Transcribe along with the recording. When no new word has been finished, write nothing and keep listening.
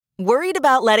Worried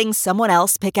about letting someone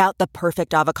else pick out the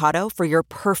perfect avocado for your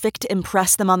perfect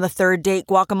impress them on the third date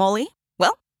guacamole?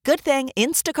 Well, good thing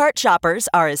Instacart shoppers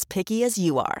are as picky as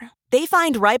you are. They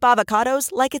find ripe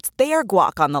avocados like it's their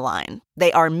guac on the line.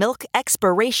 They are milk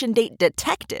expiration date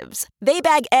detectives. They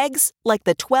bag eggs like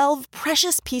the 12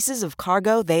 precious pieces of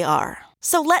cargo they are.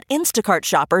 So let Instacart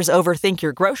shoppers overthink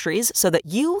your groceries so that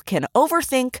you can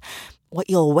overthink what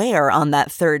you'll wear on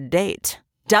that third date.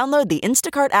 Download the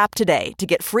Instacart app today to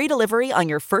get free delivery on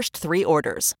your first 3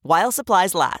 orders, while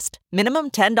supplies last.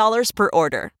 Minimum $10 per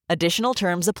order. Additional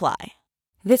terms apply.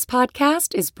 This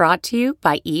podcast is brought to you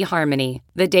by eHarmony,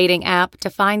 the dating app to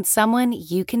find someone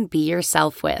you can be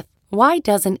yourself with. Why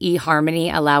doesn't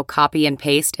eHarmony allow copy and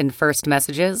paste in first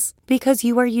messages? Because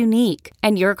you are unique,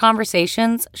 and your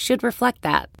conversations should reflect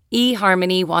that.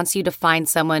 eHarmony wants you to find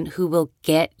someone who will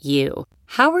get you.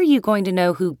 How are you going to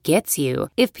know who gets you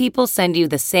if people send you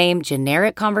the same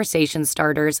generic conversation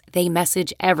starters they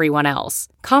message everyone else?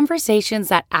 Conversations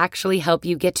that actually help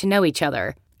you get to know each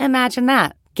other. Imagine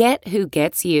that. Get who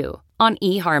gets you on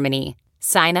eHarmony.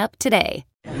 Sign up today.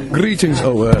 Greetings,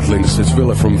 O Earthlings. It's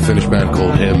Villa from a Finnish band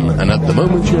called Him, and at the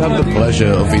moment you have the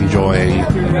pleasure of enjoying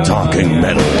Talking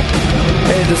Metal.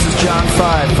 Hey, this is John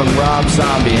Five from Rob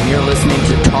Zombie, and you're listening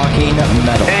to Talking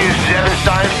Metal. Hey, this is Evan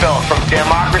Steinfeld from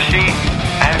Democracy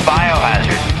and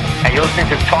Biohazard, and you're listening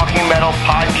to Talking Metal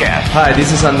Podcast. Hi,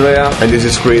 this is Andrea. And this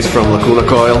is Chris from Lacuna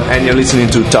Coil, and you're listening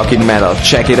to Talking Metal.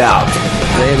 Check it out.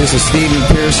 Hey, this is Stephen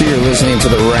Piercy. You're listening to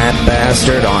The Rat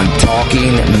Bastard on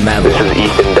Talking Metal. This is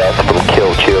Ethan Death from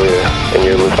Kill Cheerleader, and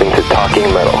you're listening to Talking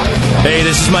Metal. Hey,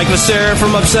 this is Mike Macera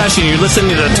from Obsession. You're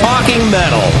listening to Talking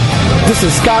Metal. This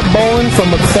is Scott Bowen from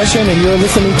Obsession, and you're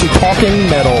listening to Talking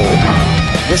Metal.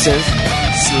 This is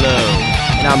Slow.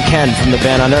 And I'm Ken from the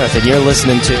band Unearth, and you're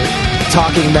listening to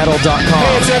TalkingMetal.com.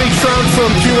 Hey, it's Eddie Trump from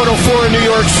Q104 in New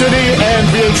York City and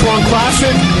VH1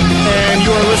 Classic, and you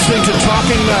are listening to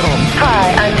Talking Metal. Hi,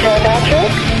 I'm Tara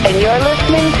Patrick, and you're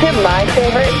listening to my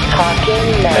favorite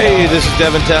Talking Metal. Hey, this is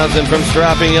Devin Townsend from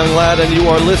Strapping Young Lad, and you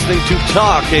are listening to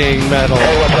Talking Metal.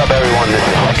 Hey, what's up, everyone? This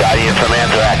is Scott Ian from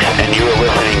Anthrax, and you are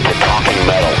listening to Talking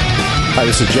Metal. Hi,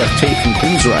 this is Jeff Tate from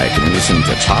Queensryche, and you're listening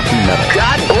to Talking Metal.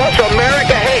 God bless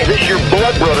America. Hey, this is your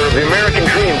blood brother of the American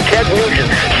dream, Ted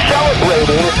Nugent,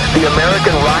 celebrating the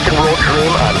American rock and roll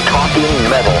dream on Talking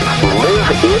Metal. Live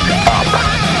it up.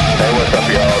 Hey, what's up,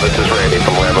 y'all? This is Randy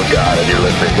from Lamb of God, and you're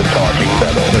listening to Talking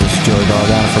Metal. This is Joey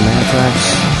Belladonna from Anthrax,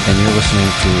 and you're listening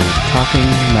to Talking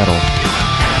Metal.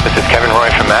 This is Kevin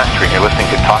Roy from Master, and you're listening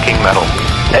to Talking Metal.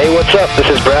 Hey, what's up? This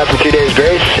is Brad from 2 Days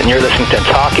Grace, and you're listening to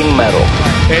Talking Metal.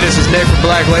 Hey, this is Nick from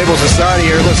Black Label Society.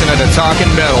 You're listening to Talking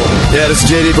Metal. Yeah, this is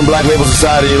JD from Black Label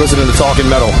Society. You're listening to Talking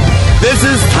Metal. This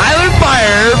is Tyler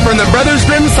Fire from the Brothers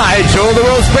Grimm Sideshow, the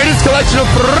world's greatest collection of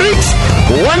freaks,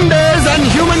 wonders, and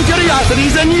human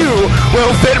curiosities, and you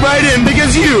will fit right in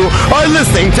because you are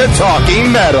listening to Talking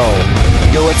Metal.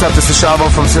 Yo, what's up? This is Shavo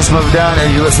from System of a Down,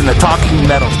 and you're listening to Talking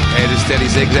Metal. Hey, this is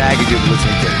Teddy Zigzag, and you're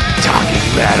listening to Talking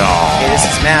Metal. Hey, this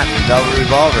is Matt from Velvet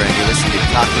Revolver, and you're listening to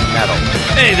Talking Metal.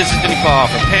 Hey, this is Vinnie Paul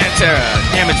from Pantera,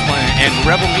 Damage Plan, and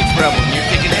Rebel Meets Rebel, and you're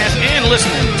kicking ass and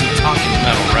listening to Talking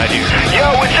Metal right here. Yo,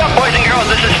 what's up, boys and girls?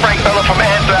 This is Frank Bella from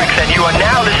Anthrax, and you are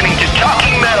now listening to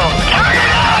Talking Metal. Turn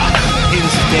it up! Hey,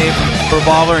 this is Dave from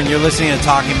Revolver, and you're listening to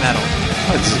Talking Metal.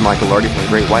 Hi, this is Michael Lardy from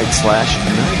Great White / Night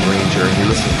Ranger, and you're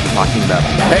listening to Talking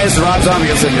Metal. Hey, this is Rob Zombie.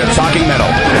 You're listening to Talking Metal.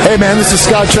 Hey, man, this is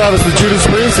Scott Travis with Judas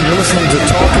Priest, and you're listening to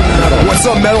Talking Metal. What's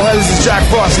up, metalhead? This is Jack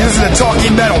Frost. You're listening to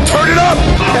Talking Metal. Turn it up!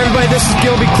 Everybody, this is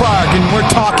Gilby Clark, and we're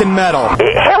Talking Metal.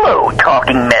 Hello,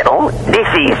 Talking Metal. This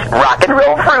is Rock and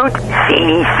Roll Fruit,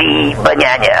 CC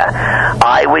Banana.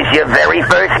 I was your very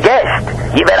first guest.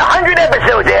 You've had 100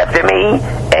 episodes after me,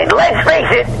 and let's face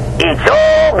it, it's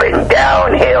all been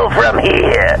downhill from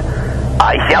here.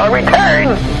 I shall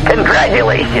return.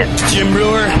 Congratulations. Jim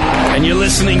Brewer, and you're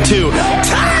listening to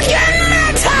Talking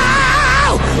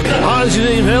Metal! Hi, this is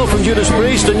Dave Hill from Judas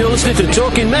Priest, and you're listening to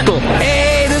Talking Metal.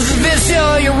 Hey, this is Vince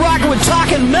Hill. You're rocking with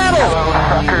Talking Metal. Hello,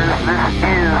 suckers. This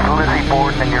is Lizzie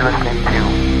Borden, and you're listening to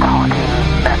Talking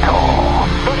Metal.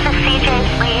 This is CJ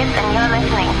Sleaze, and you're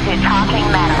listening to Talking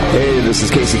Metal. Hey, this is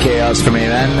Casey Chaos from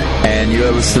Amen, and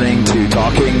you're listening to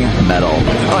Talking Metal.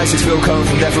 Hi, this is Phil Cohen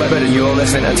from Def Leppard, and you're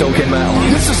listening to Talking Metal.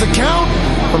 This is the Count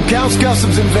from Count's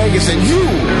Customs in Vegas, and you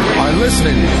are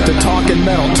listening to Talking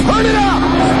Metal. Turn it up!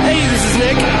 Hey, this is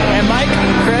Nick and Mike,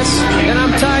 Chris, and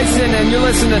I'm Tyson, and you're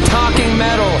listening to Talking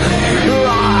Metal.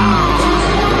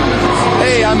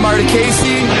 Hey, I'm Marty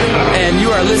Casey, and you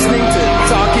are listening to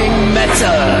Talking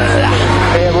Metal.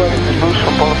 Hey, everyone, this is Bruce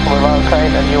from Bullet for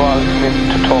Valentine, and you are listening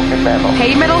to Talking Metal.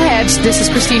 Hey, metalheads, this is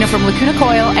Christina from Lacuna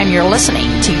Coil, and you're listening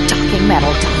to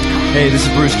TalkingMetal.com. Hey, this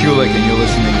is Bruce Kulick, and you're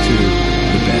listening to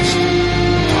the best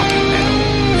Talking Metal.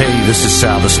 Hey, this is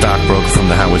Sal the Stockbroker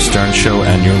from the Howard Stern Show,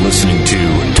 and you're listening to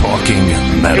Talking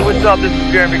Metal. Hey, what's up? This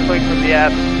is Jeremy Clegg from the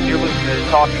app. You're listening to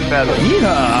Talking Metal.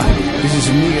 Yeah, this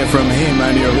is Amiga from him,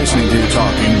 and you're listening to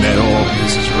Talking Metal.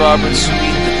 This is Robert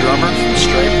Sweet, the drummer from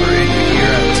Striper, and you're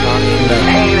here at Talking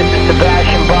Metal. Hey, this is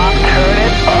Sebastian Bach. Turn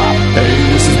it up. Hey,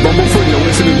 this is Bumblefoot. You're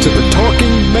listening to the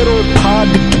Talking Metal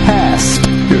Podcast.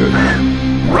 Yeah.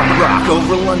 Rock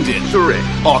over London, Zurich,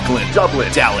 Auckland,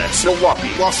 Dublin, Dallas,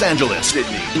 Milwaukee, Los Angeles,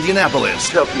 Sydney, Indianapolis,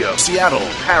 Tokyo, Seattle,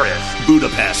 Paris,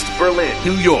 Budapest, Berlin,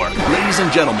 New York. Ladies and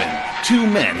gentlemen, two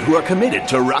men who are committed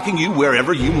to rocking you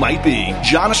wherever you might be.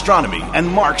 John Astronomy and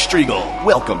Mark Striegel.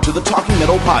 Welcome to the Talking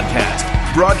Metal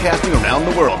Podcast, broadcasting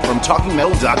around the world from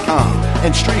TalkingMetal.com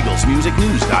and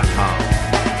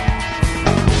StriegelsMusicNews.com.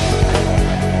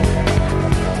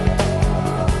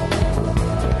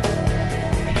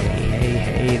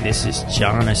 Hey, this is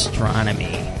John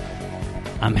Astronomy.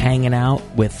 I'm hanging out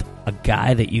with a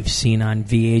guy that you've seen on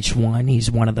VH1. He's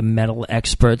one of the metal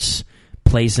experts,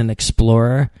 plays an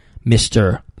explorer,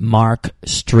 Mr. Mark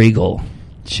Striegel.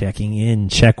 Checking in.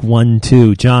 Check 1,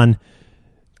 2. John,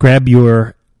 grab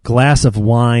your glass of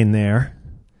wine there.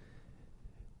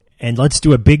 And let's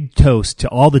do a big toast to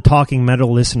all the Talking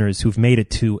Metal listeners who've made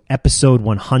it to episode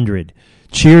 100.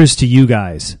 Cheers to you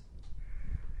guys.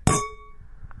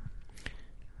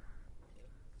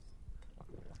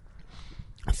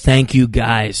 Thank you,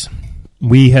 guys.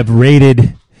 We have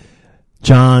raided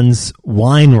John's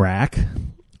wine rack,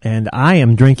 and I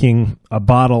am drinking a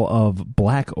bottle of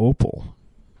Black Opal.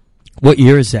 What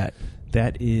year is that?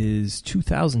 That is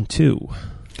 2002.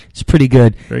 It's pretty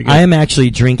good. Very good. I am actually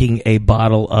drinking a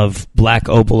bottle of Black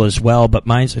Opal as well, but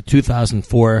mine's a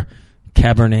 2004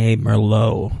 Cabernet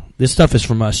Merlot. This stuff is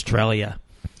from Australia.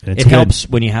 It helps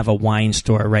when you have a wine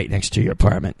store right next to your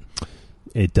apartment.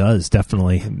 It does,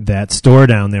 definitely. That store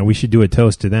down there, we should do a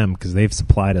toast to them because they've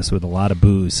supplied us with a lot of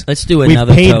booze. Let's do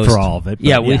another toast. We've paid toast for all of it.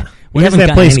 Yeah, we what is haven't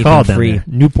that place called down there?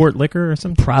 Newport Liquor or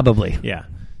something? Probably. Yeah.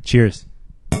 Cheers.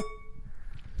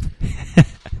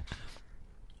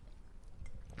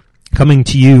 Coming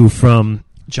to you from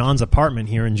John's apartment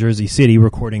here in Jersey City,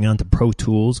 recording onto Pro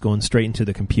Tools, going straight into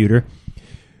the computer.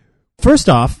 First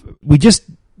off, we just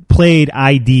played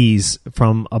IDs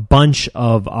from a bunch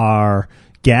of our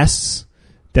guests.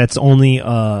 That's only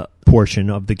a portion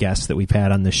of the guests that we've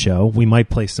had on the show. We might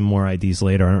play some more IDs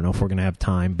later. I don't know if we're going to have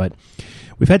time, but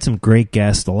we've had some great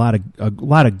guests, a lot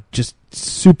of just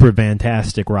super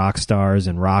fantastic rock stars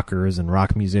and rockers and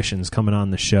rock musicians coming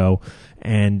on the show.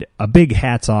 And a big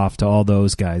hats off to all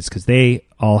those guys because they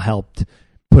all helped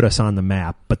put us on the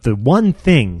map. But the one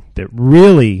thing that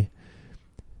really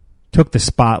took the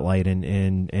spotlight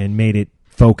and made it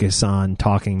focus on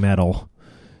Talking Metal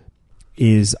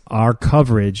is our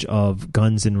coverage of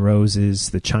Guns N' Roses,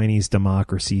 the Chinese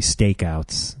Democracy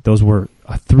Stakeouts. Those were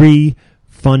 3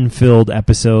 fun-filled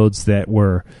episodes that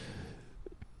were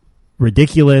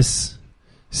ridiculous,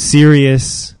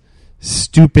 serious,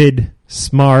 stupid,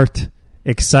 smart,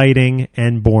 exciting,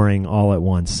 and boring all at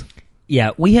once.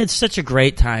 Yeah, we had such a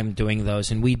great time doing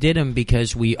those, and we did them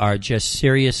because we are just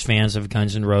serious fans of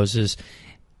Guns N' Roses,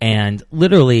 and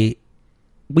literally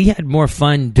we had more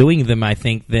fun doing them, I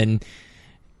think, than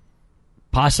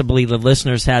possibly the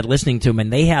listeners had listening to them,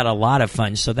 and they had a lot of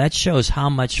fun. So that shows how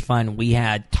much fun we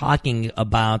had talking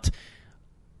about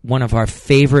one of our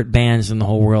favorite bands in the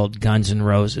whole world, Guns N'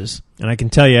 Roses. And I can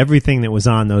tell you everything that was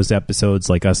on those episodes,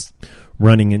 like us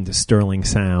running into Sterling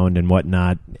Sound and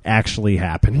whatnot, actually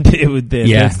happened.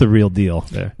 That's the real deal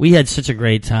there. We had such a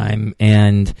great time,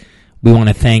 and we want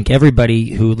to thank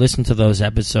everybody who listened to those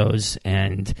episodes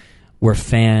and were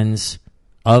fans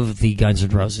of the Guns N'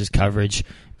 Roses coverage,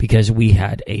 because we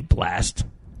had a blast.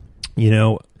 You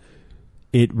know,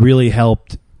 it really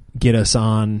helped get us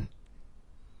on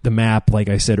the map. Like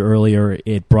I said earlier,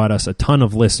 it brought us a ton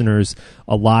of listeners,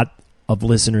 a lot of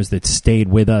listeners that stayed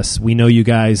with us. We know you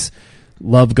guys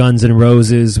love Guns N'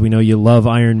 Roses. We know you love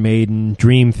Iron Maiden,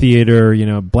 Dream Theater,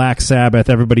 Black Sabbath.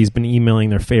 Everybody's been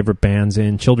emailing their favorite bands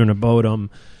in, Children of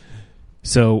Bodom.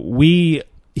 So we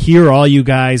hear all you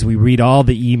guys. We read all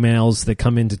the emails that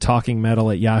come into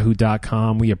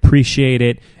talkingmetal@yahoo.com. We appreciate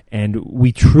it, and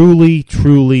we truly,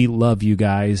 truly love you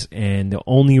guys. And the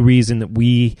only reason that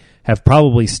we have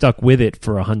probably stuck with it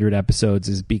for 100 episodes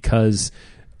is because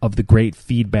of the great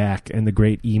feedback and the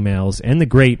great emails and the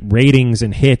great ratings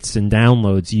and hits and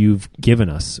downloads you've given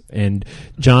us. And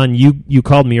John, you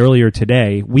called me earlier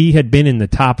today. We had been in the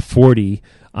top 40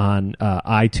 on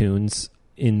iTunes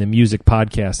in the music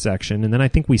podcast section, and then I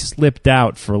think we slipped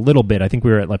out for a little bit. I think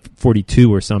we were at like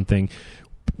 42 or something.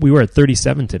 We were at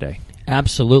 37 today.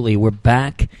 Absolutely. We're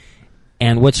back.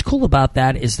 And what's cool about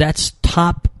that is that's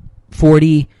top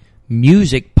 40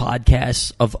 music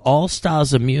podcasts of all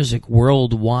styles of music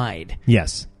worldwide.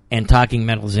 Yes. And Talking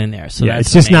Metal's in there. So yeah, that's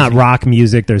it's just amazing. not rock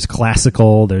music. There's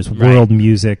classical. There's world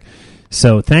music.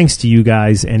 So thanks to you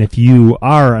guys. And if you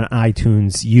are an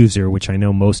iTunes user, which I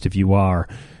know most of you are,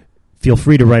 feel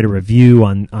free to write a review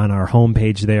on our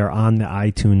homepage there on the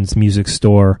iTunes Music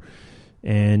Store.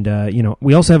 And,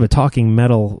 we also have a Talking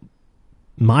Metal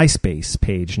MySpace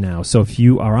page now. So if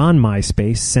you are on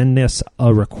MySpace, send us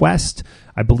a request.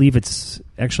 I believe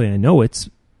I know it's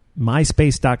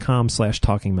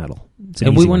myspace.com/talkingmetal.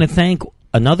 And we want to thank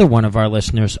another one of our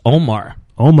listeners, Omar.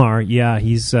 Omar, yeah,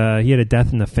 he had a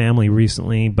death in the family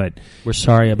recently, but we're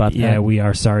sorry about that. Yeah, we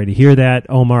are sorry to hear that.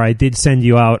 Omar, I did send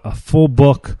you out a full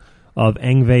book of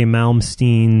Yngwie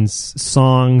Malmsteen's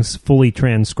songs, fully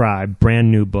transcribed,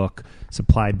 brand new book,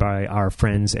 supplied by our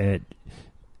friends at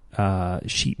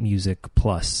Sheet Music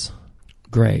Plus.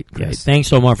 Great.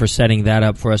 Thanks, Omar, for setting that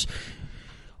up for us.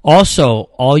 Also,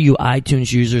 all you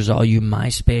iTunes users, all you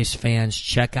MySpace fans,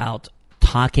 check out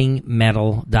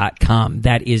TalkingMetal.com.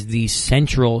 That is the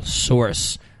central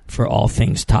source for all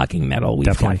things Talking Metal.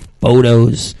 We've got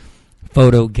photos,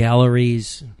 photo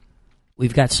galleries.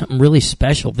 We've got something really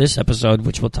special this episode,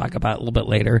 which we'll talk about a little bit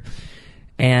later.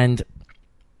 And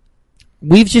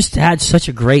we've just had such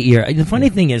a great year. The funny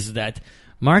thing is that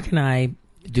Mark and I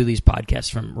do these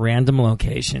podcasts from random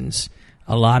locations.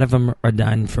 A lot of them are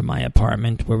done from my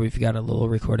apartment, where we've got a little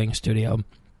recording studio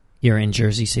here in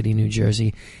Jersey City, New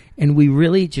Jersey. And we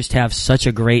really just have such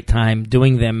a great time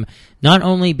doing them, not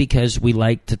only because we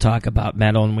like to talk about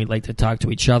metal and we like to talk to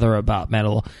each other about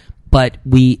metal, but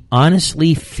we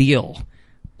honestly feel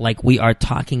like we are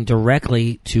talking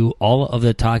directly to all of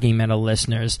the Talking Metal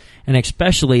listeners, and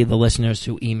especially the listeners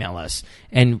who email us.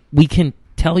 And we can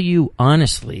tell you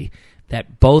honestly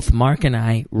that both Mark and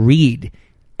I read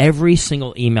every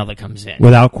single email that comes in.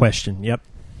 Without question, yep.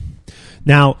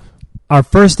 Now, our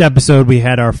first episode, we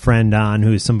had our friend on,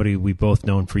 who is somebody we've both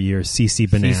known for years, CC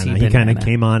Banana. He kind of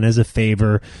came on as a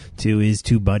favor to his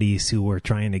two buddies who were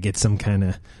trying to get some kind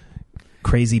of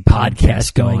crazy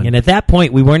podcast going. And at that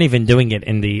point, we weren't even doing it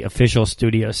in the official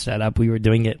studio setup. We were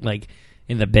doing it like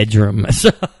in the bedroom. So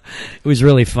it was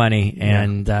really funny.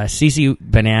 And CC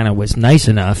Banana was nice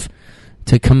enough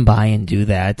to come by and do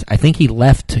that. I think he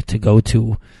left to go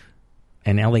to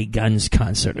an LA Guns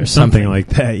concert or something like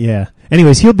that, yeah.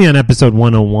 Anyways, he'll be on episode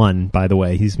 101, by the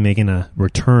way. He's making a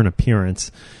return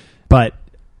appearance. But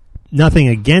nothing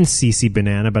against CC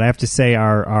Banana, but I have to say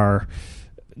our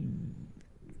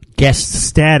guest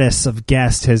status of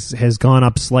guest has gone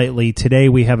up slightly. Today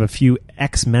we have a few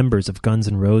ex-members of Guns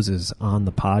N' Roses on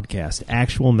the podcast.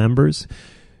 Actual members,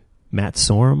 Matt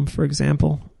Sorum, for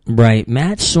example. Right.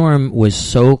 Matt Sorum was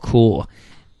so cool.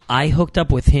 I hooked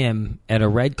up with him at a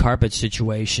red carpet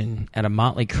situation at a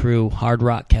Motley Crue Hard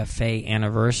Rock Cafe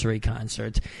anniversary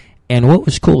concert. And what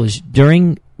was cool is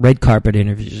during red carpet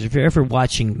interviews, if you're ever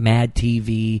watching Mad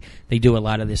TV, they do a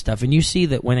lot of this stuff. And you see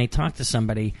that when they talk to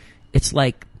somebody, it's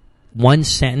like one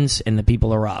sentence and the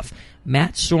people are off.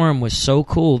 Matt Sorum was so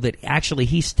cool that actually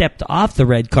he stepped off the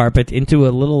red carpet into a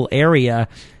little area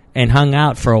and hung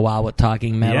out for a while with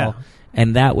Talking Metal. Yeah.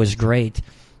 And that was great.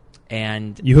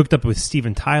 And you hooked up with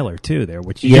Steven Tyler, too, there,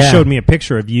 which you just showed me a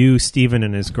picture of you, Steven,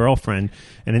 and his girlfriend.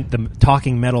 And the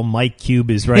Talking Metal mic cube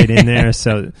is right in there.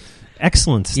 So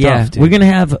excellent stuff, yeah, dude. We're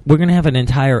gonna have an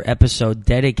entire episode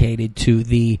dedicated to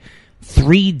the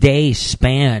 3-day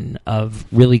span of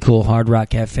really cool Hard Rock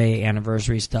Cafe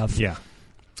anniversary stuff. Yeah.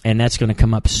 And that's going to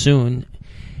come up soon.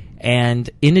 And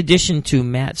in addition to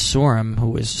Matt Sorum,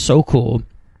 who is so cool,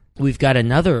 we've got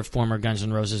another former Guns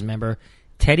N' Roses member,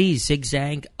 Teddy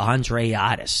Zigzag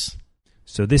Andreatis.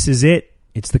 So this is it.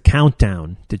 It's the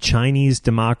countdown to Chinese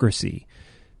democracy.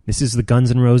 This is the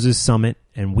Guns N' Roses summit,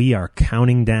 and we are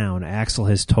counting down. Axl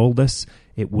has told us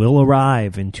it will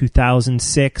arrive in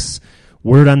 2006.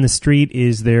 Word on the street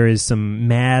is there is some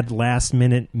mad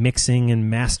last-minute mixing and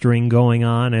mastering going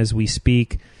on as we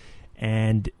speak.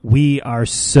 And we are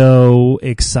so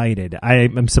excited.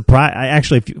 I'm surprised.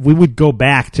 Actually, if we would go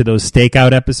back to those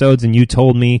Stakeout episodes and you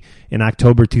told me in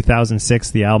October 2006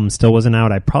 the album still wasn't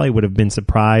out, I probably would have been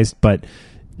surprised, but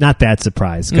not that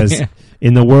surprised. Because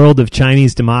in the world of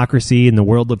Chinese democracy, in the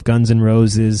world of Guns N'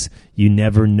 Roses, you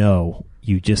never know.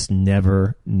 You just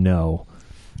never know.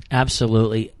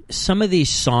 Absolutely. Some of these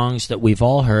songs that we've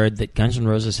all heard that Guns N'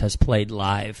 Roses has played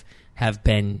live have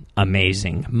been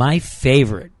amazing. My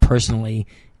favorite, personally,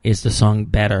 is the song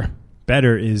Better.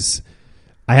 Better is,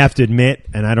 I have to admit,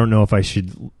 and I don't know if I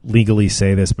should legally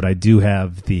say this, but I do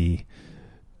have the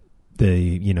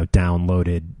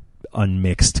downloaded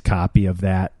unmixed copy of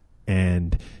that.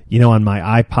 And, on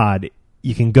my iPod,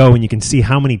 you can go and you can see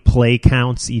how many play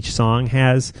counts each song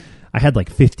has. I had like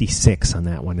 56 on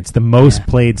that one. It's the most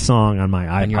played song on my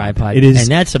iPod. On your iPod. It is,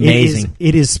 and that's amazing.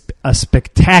 It is a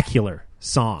spectacular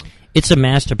song. It's a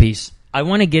masterpiece. I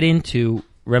want to get into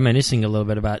reminiscing a little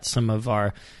bit about some of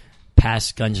our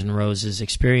past Guns N' Roses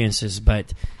experiences,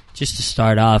 but just to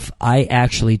start off, I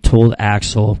actually told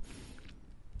Axl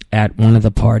at one of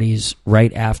the parties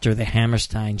right after the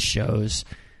Hammerstein shows,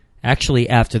 actually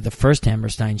after the first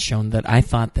Hammerstein show, that I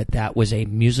thought that was a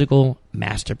musical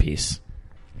masterpiece.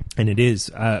 And it is.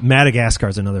 Madagascar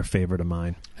is another favorite of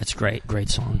mine. That's great. Great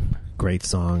song. Great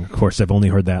song. Of course, I've only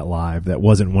heard that live. That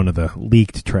wasn't one of the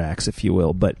leaked tracks, if you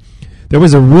will. But there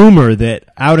was a rumor that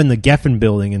out in the Geffen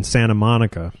building in Santa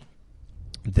Monica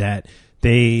that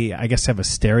they, I guess, have a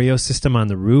stereo system on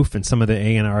the roof, and some of the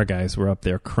A&R guys were up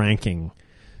there cranking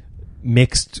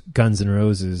mixed Guns N'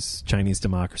 Roses Chinese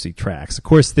Democracy tracks. Of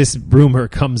course, this rumor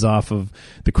comes off of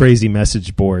the crazy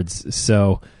message boards,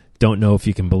 so don't know if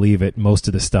you can believe it. Most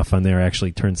of the stuff on there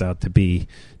actually turns out to be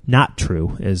not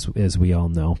true, as we all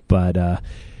know. But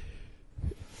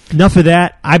enough of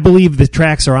that. I believe the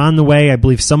tracks are on the way. I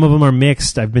believe some of them are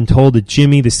mixed. I've been told that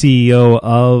Jimmy, the CEO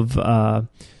of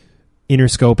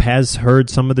Interscope, has heard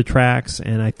some of the tracks,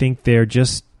 and I think they're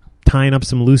just tying up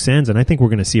some loose ends, and I think we're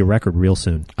going to see a record real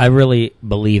soon. I really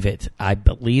believe it. I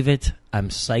believe it. I'm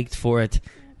psyched for it,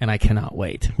 and I cannot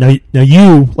wait. Now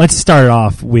let's start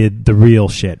off with the real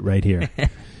shit right here.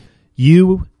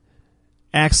 You,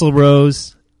 Axl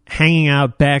Rose, hanging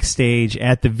out backstage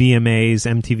at the VMAs,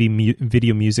 MTV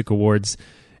Video Music Awards,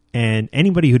 and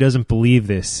anybody who doesn't believe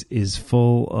this is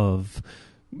full of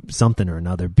something or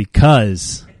another,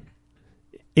 because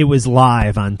it was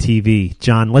live on TV.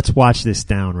 John, let's watch this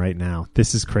down right now.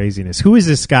 This is craziness. Who is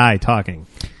this guy talking?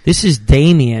 This is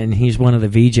Damien. He's one of the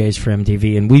VJs for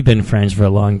MTV, and we've been friends for a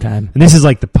long time. And this is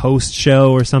like the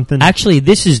post-show or something? Actually,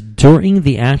 this is during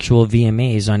the actual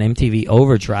VMAs on MTV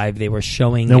Overdrive. They were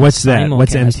showing... Now, what's that?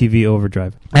 What's MTV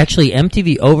Overdrive? Actually,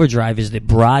 MTV Overdrive is the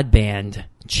broadband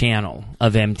channel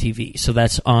of MTV. So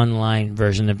that's online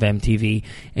version of MTV.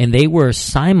 And they were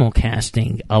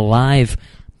simulcasting a live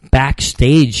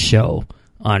backstage show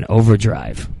on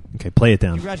Overdrive. Okay, play it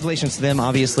down. Congratulations to them,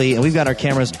 obviously, and we've got our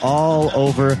cameras all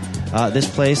over this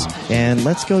place. And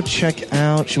let's go check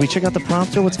out. Should we check out the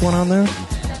prompter? What's going on there?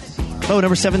 Oh,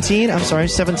 number 17. I'm sorry,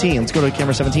 17. Let's go to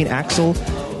camera 17. Axl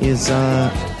is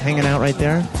hanging out right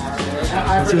there.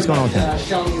 Let's see what's going on with him.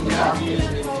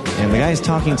 And the guy he's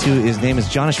talking to, his name is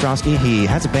John Ostrowski. He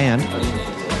has a band.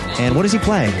 And what does he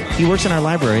play? He works in our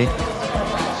library.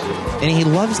 And he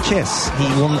loves Kiss.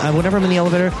 Whenever I'm in the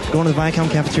elevator, going to the Viacom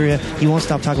cafeteria, he won't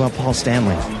stop talking about Paul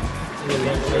Stanley.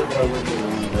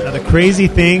 Now, the crazy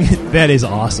thing, that is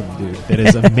awesome, dude. That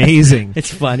is amazing.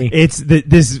 It's funny. It's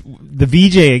the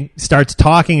VJ starts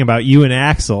talking about you and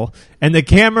Axl, and the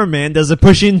cameraman does a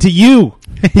push into you.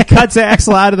 He cuts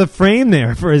Axl out of the frame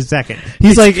there for a second.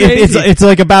 He's like, it's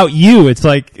like about you. It's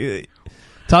like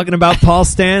talking about Paul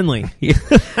Stanley. It's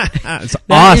awesome.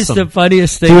 That is the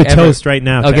funniest thing ever. Do a ever. toast right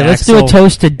now. Okay, let's do a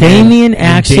toast to Damien,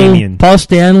 Axl, Paul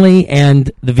Stanley,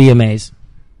 and the VMAs.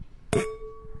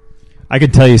 I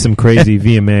could tell you some crazy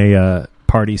VMA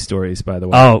party stories, by the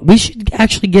way. Oh, we should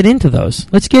actually get into those.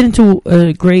 Let's get into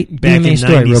a great Back VMA in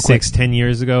story 96, real quick. 10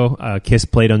 years ago, Kiss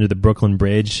played under the Brooklyn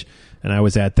Bridge, and I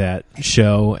was at that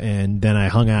show, and then I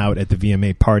hung out at the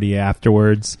VMA party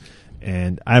afterwards.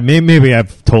 And maybe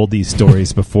I've told these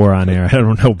stories before on air. I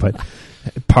don't know, but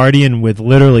partying with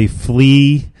literally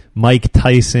Flea, Mike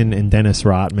Tyson, and Dennis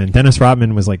Rodman. Dennis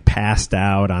Rodman was like passed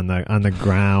out on the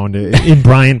ground in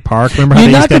Bryant Park. Remember how You're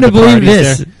they not used to have going to the believe parties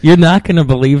this. there? You're not going to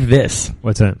believe this.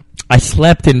 What's that? I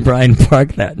slept in Bryant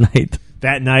Park that night.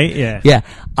 That night, yeah. Yeah,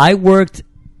 I worked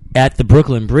at the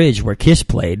Brooklyn Bridge where Kiss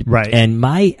played. Right. And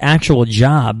my actual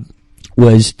job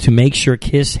was to make sure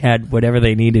Kiss had whatever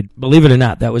they needed. Believe it or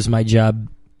not, that was my job,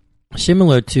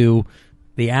 similar to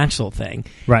the Axl thing.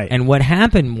 Right. And what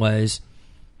happened was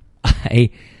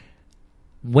I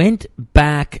went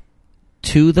back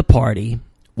to the party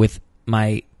with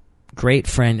my great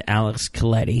friend Alex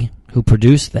Coletti, who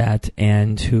produced that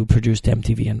and who produced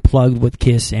MTV Unplugged with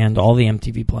Kiss and all the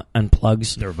MTV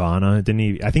Unplugs. Nirvana, didn't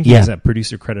he? I think he has that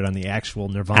producer credit on the actual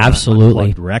Nirvana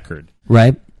Unplugged record.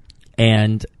 Right.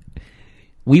 And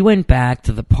we went back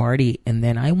to the party, and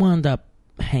then I wound up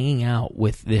hanging out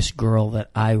with this girl that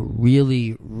I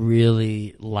really,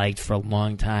 really liked for a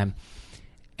long time.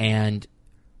 And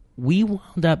we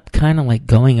wound up kind of like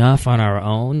going off on our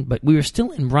own, but we were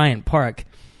still in Bryant Park.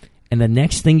 And the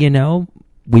next thing you know,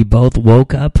 we both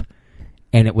woke up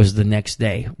and it was the next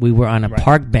day. We were on a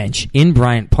park bench in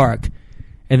Bryant Park,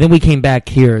 and then we came back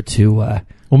here to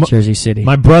Jersey City.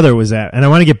 My brother was at, and I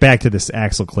want to get back to this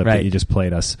Axl clip that you just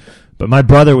played us. But my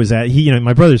brother was at,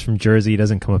 my brother's from Jersey. He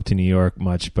doesn't come up to New York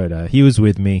much, but he was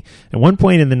with me. At one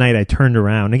point in the night, I turned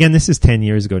around. Again, this is 10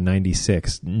 years ago,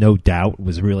 96. No doubt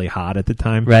was really hot at the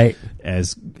time. Right.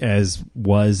 As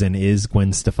was and is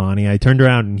Gwen Stefani. I turned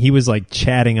around, and he was like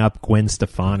chatting up Gwen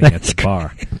Stefani at the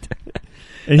bar.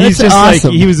 And he's just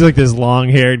awesome. He was like this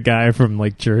long-haired guy from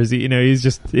like Jersey.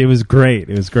 It was great.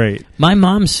 It was great. My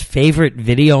mom's favorite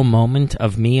video moment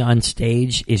of me on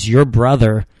stage is your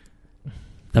brother,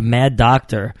 the Mad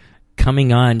Doctor,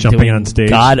 coming on, jumping on stage,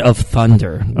 God of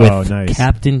Thunder with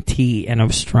Captain T and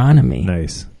Astronomy.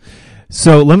 Nice.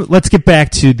 So let's get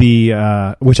back to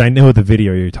the which I know the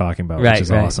video you're talking about, which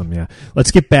is awesome. Yeah,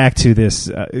 let's get back to this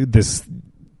this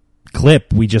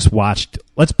clip we just watched.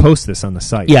 Let's post this on the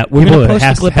site. Yeah, we're going to post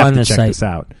the clip on the site. This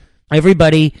out.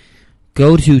 Everybody,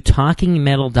 go to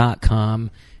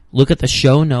TalkingMetal.com. Look at the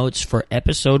show notes for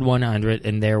episode 100,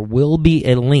 and there will be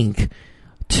a link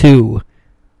to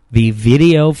the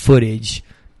video footage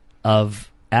of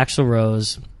Axl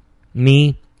Rose,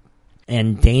 me,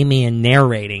 and Damien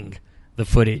narrating the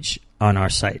footage on our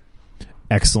site.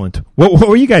 Excellent. What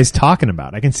were you guys talking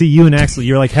about? I can see you and Axl.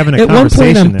 You're like having a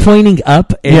conversation. At one point, I'm pointing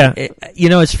up. And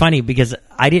it's funny because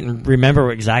I didn't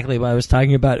remember exactly what I was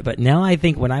talking about, but now I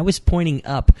think when I was pointing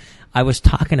up, I was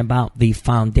talking about the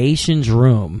Foundations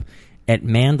room at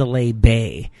Mandalay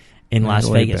Bay in Las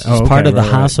Vegas. It's part of the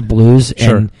House of Blues.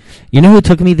 Sure. And you know who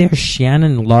took me there?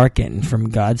 Shannon Larkin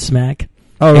from Godsmack.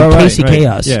 Oh, and right, Casey right.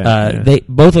 Chaos. They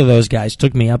both of those guys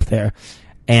took me up there.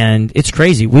 And it's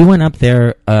crazy. We went up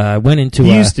there, went into...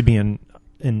 He used to be in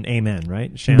Amen,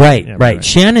 right? Shannon? Right.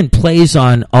 Shannon plays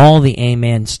on all the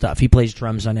Amen stuff. He plays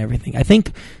drums on everything. I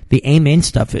think the Amen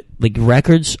stuff,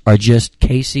 records are just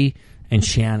Casey and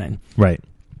Shannon. Right.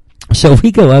 So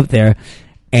we go up there,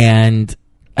 and,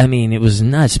 I mean, it was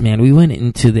nuts, man. We went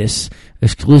into this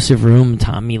exclusive room.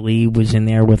 Tommy Lee was in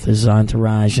there with his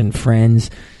entourage and friends.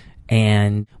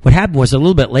 And what happened was a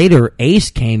little bit later,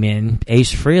 Ace came in,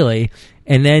 Ace Frehley,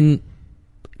 and then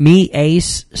me,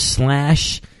 Ace,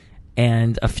 Slash,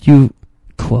 and a few,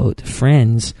 quote,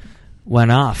 friends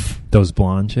went off. Those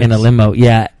blonde chicks? In a limo,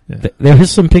 yeah. There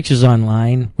was some pictures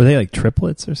online. Were they like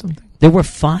triplets or something? There were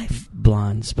 5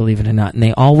 blondes, believe it or not, and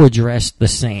they all were dressed the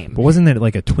same. But wasn't there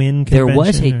like a twin convention? There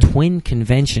was a twin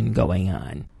convention going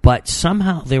on, but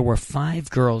somehow there were 5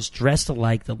 girls dressed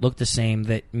alike that looked the same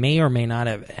that may or may not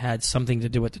have had something to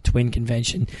do with the twin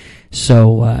convention.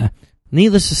 So,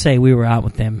 needless to say, we were out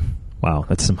with them. Wow,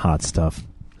 that's some hot stuff.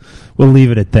 We'll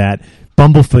leave it at that.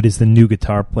 Bumblefoot is the new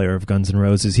guitar player of Guns N'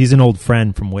 Roses. He's an old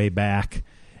friend from way back,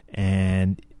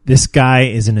 and this guy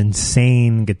is an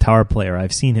insane guitar player.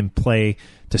 I've seen him play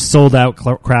to sold-out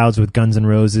crowds with Guns N'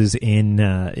 Roses in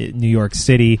New York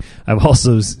City. I've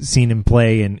also seen him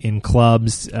play in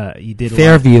clubs. He did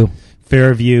Fairview.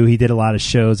 He did a lot of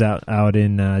shows out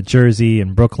in Jersey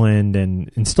and Brooklyn,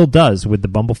 and still does with the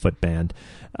Bumblefoot band.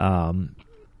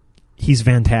 He's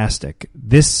fantastic.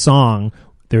 This song,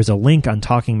 there's a link on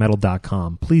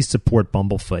TalkingMetal.com. Please support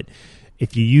Bumblefoot.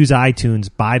 If you use iTunes,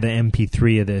 buy the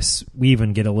MP3 of this. We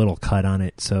even get a little cut on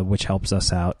it, which helps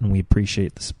us out, and we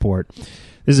appreciate the support.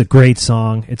 This is a great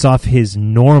song. It's off his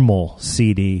normal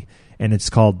CD, and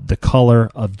it's called The Color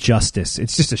of Justice.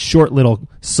 It's just a short little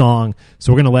song,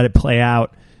 so we're going to let it play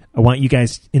out. I want you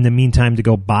guys, in the meantime, to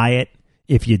go buy it.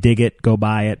 If you dig it, go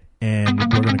buy it, and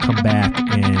we're going to come back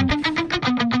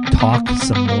and talk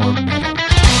some more metal.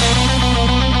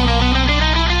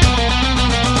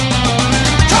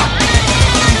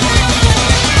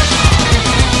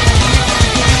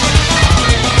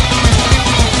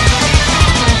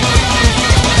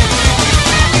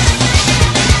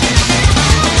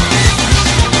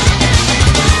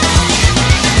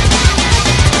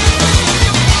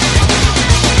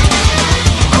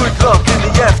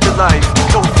 Afterlife,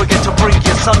 don't forget to bring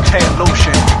your suntan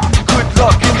lotion. Good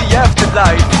luck in the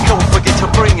afterlife, don't forget to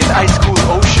bring an ice cool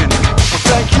ocean. Well,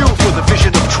 thank you for the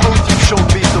vision of truth. You've shown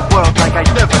me the world like I'd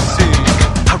never seen.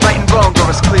 Right and wrong are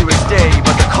as clear as day,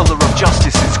 but the color of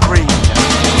justice is green.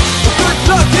 Good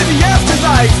luck in the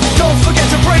afterlife, don't forget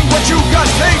to bring what you got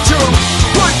paid to.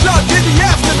 Good luck in the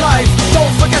afterlife,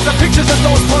 don't forget the pictures of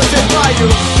those pointed by you.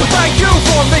 Well, thank you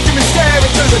for making me stare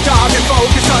into the dark and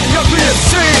focus on the ugliest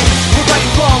scene. We're right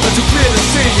and wrong are too clear to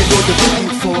see, and what they're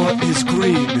looking for is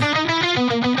green.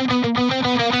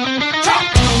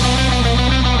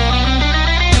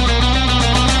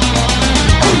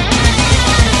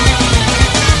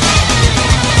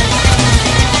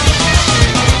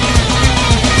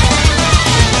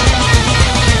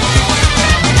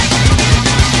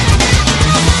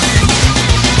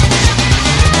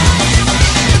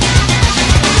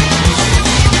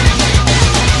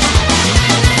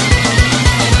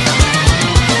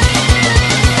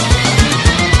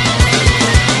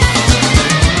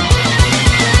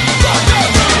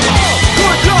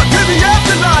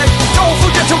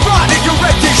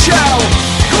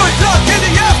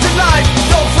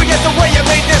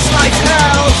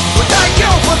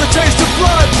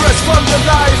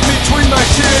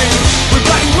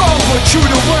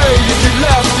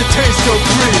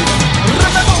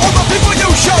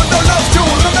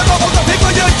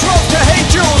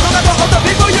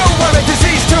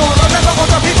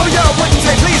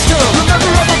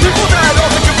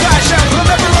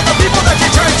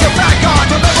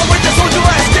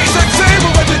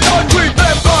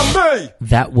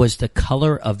 That was The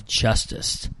Color of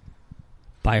Justice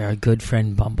by our good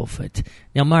friend Bumblefoot.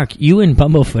 Now, Mark, you and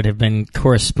Bumblefoot have been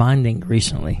corresponding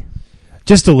recently.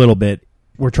 Just a little bit.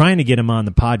 We're trying to get him on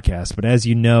the podcast, but as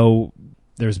you know,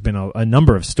 there's been a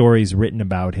number of stories written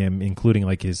about him, including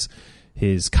like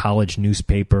his college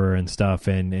newspaper and stuff,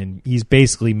 and he's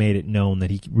basically made it known that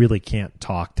he really can't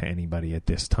talk to anybody at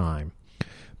this time.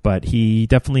 But he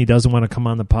definitely doesn't want to come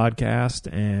on the podcast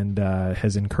and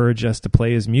has encouraged us to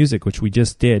play his music, which we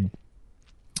just did.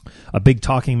 A big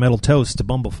talking metal toast to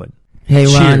Bumblefoot. Hey,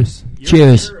 Ron.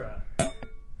 Cheers.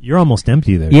 You're almost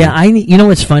empty there. Yeah, you know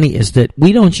what's funny is that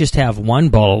we don't just have one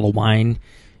bottle of wine.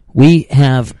 We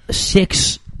have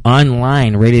 6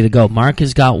 online ready to go. Mark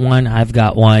has got one. I've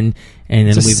got one. And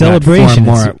then it's a we've celebration.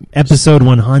 got 4 more. It's episode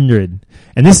 100.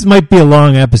 And this might be a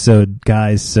long episode,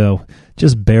 guys, so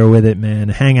just bear with it, man.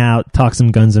 Hang out, talk some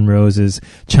Guns N' Roses.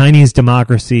 Chinese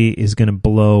Democracy is going to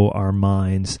blow our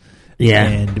minds. Yeah.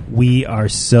 And we are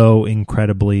so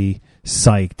incredibly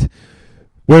psyched.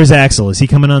 Where's Axel? Is he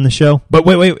coming on the show? But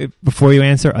wait. Before you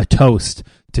answer, a toast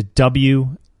to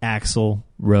W. Axl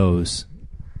Rose.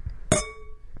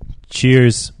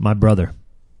 Cheers, my brother.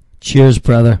 Cheers,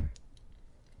 brother.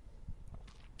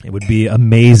 It would be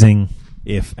amazing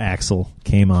if Axl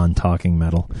came on Talking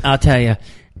Metal. I'll tell you,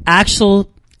 Axl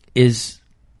is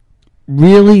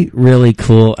really, really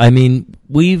cool. I mean,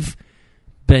 we've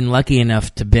been lucky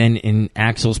enough to been in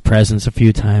Axl's presence a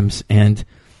few times, and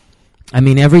I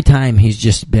mean, every time he's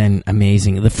just been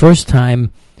amazing. The first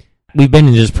time we've been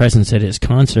in his presence at his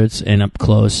concerts and up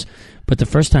close, but the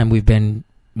first time we've been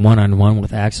one-on-one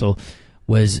with Axl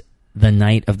was the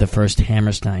night of the first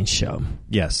Hammerstein show.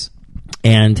 Yes.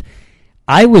 And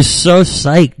I was so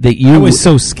psyched that you... I was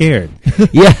so scared.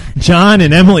 Yeah. John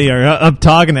and Emily are up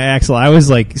talking to Axl. I was,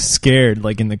 like, scared,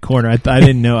 like, in the corner. I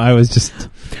didn't know. I was just...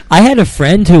 I had a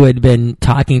friend who had been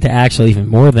talking to Axl even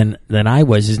more than I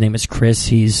was. His name is Chris.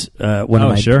 He's one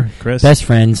of my best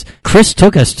friends. Chris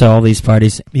took us to all these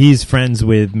parties. He's friends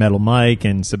with Metal Mike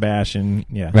and Sebastian.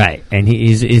 Yeah. Right. And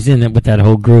he's in it with that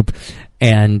whole group.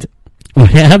 And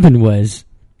what happened was...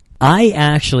 I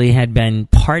actually had been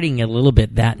partying a little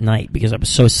bit that night because I was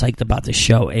so psyched about the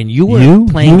show, and you were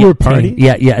playing. You were partying?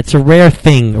 Yeah, it's a rare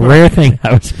thing.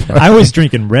 I was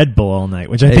drinking Red Bull all night,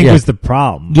 which I think was the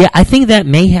problem. Yeah, I think that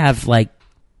may have it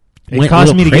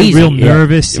caused me to get real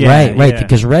nervous. Yeah, right,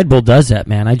 because Red Bull does that,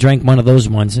 man. I drank one of those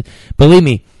ones. Believe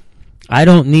me, I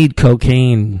don't need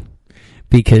cocaine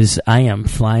because I am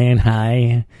flying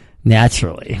high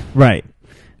naturally. Right.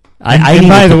 And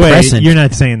by the way, you're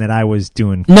not saying that I was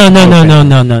doing...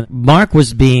 No. Mark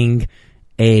was being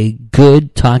a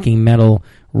good Talking Metal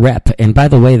rep. And by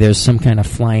the way, there's some kind of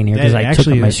fly in here because I took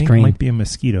up my screen. It might be a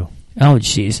mosquito. Oh,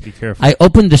 jeez. Be careful. I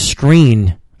opened the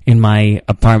screen in my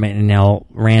apartment, and now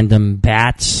random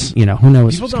bats, who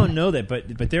knows? People don't know that,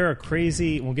 but there are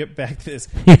crazy... We'll get back to this.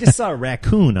 I just saw a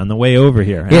raccoon on the way over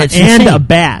here. Yeah, it's and insane. A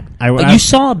bat. You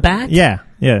saw a bat? Yeah.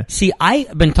 See,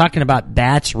 I've been talking about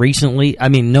bats recently. I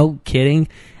mean, no kidding.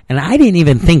 And I didn't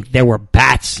even think there were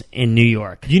bats in New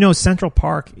York. Central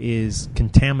Park is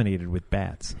contaminated with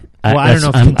bats. Well, I don't know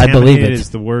if contaminated I believe it.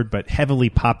 is the word, but heavily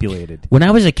populated. When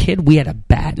I was a kid, we had a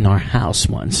bat in our house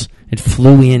once. It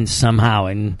flew in somehow,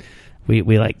 and we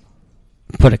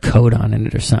put a coat on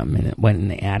it or something, and it went in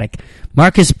the attic.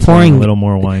 Mark is pouring a little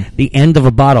more wine. The end of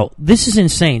a bottle. This is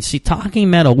insane. See, Talking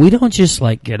Metal, we don't just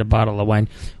get a bottle of wine.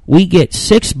 We get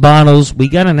 6 bottles. We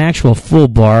got an actual full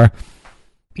bar.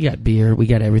 We got beer. We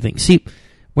got everything. See,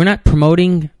 we're not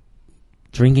promoting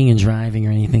drinking and driving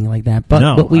or anything like that.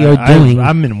 But what we are doing,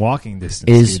 I'm in walking distance,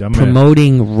 is dude.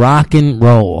 promoting rock and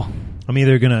roll. I'm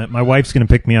either my wife's gonna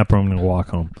pick me up, or I'm gonna walk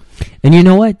home. And you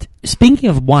know what? Speaking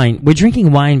of wine, we're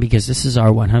drinking wine because this is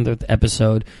our 100th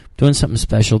episode. Doing something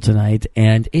special tonight,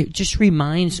 and it just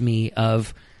reminds me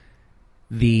of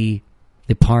the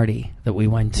party that we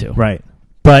went to. Right.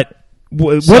 But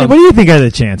what do you think are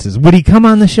the chances? Would he come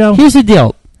on the show? Here's the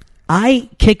deal. I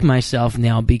kick myself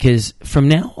now because from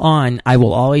now on, I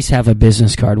will always have a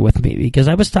business card with me because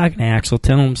I was talking to Axl,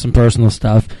 telling him some personal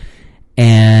stuff.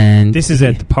 And this is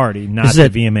at the party, not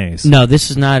at the VMAs. No,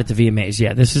 this is not at the VMAs.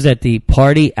 Yeah, this is at the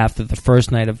party after the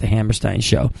first night of the Hammerstein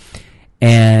show.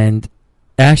 And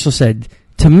Axl said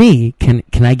to me, "Can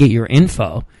I get your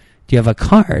info? Do you have a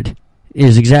card?"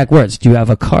 His exact words, "Do you have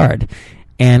a card?"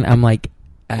 And I'm like,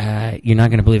 "You're not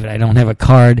going to believe it. I don't have a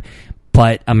card,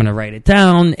 but I'm going to write it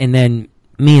down." And then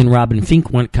me and Robin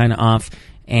Fink went kind of off,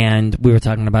 and we were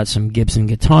talking about some Gibson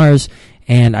guitars.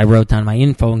 And I wrote down my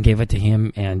info and gave it to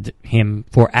him and him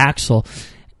for Axl.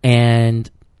 And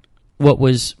what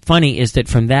was funny is that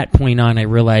from that point on, I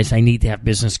realized I need to have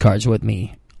business cards with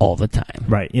me all the time.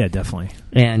 Right, yeah, definitely.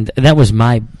 And that was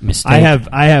my mistake.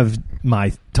 I have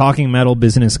my Talking Metal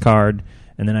business card,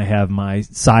 and then I have my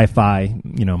sci-fi,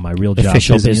 my real job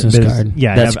official business card.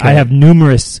 Yeah, I have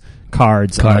numerous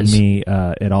cards on me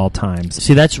at all times.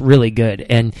 See, that's really good.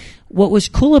 And what was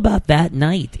cool about that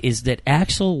night is that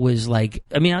Axl was like,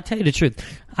 I'll tell you the truth.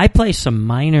 I play some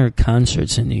minor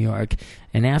concerts in New York,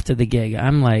 and after the gig,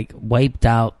 I'm like wiped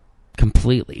out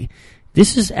completely.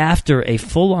 This is after a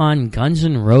full-on Guns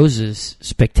N' Roses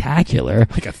spectacular.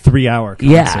 Like a 3-hour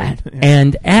concert. Yeah.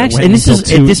 And Axl, and this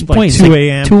is at this point, 2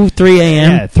 a.m. 2, 3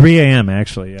 a.m. Yeah, 3 a.m.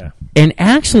 actually, yeah. And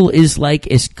Axl is like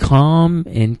as calm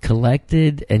and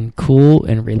collected and cool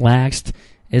and relaxed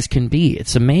as can be.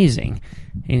 It's amazing.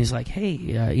 And he's like,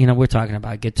 hey, we're talking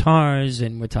about guitars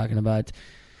and we're talking about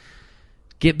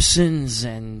Gibsons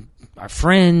and our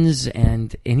friends,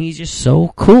 and he's just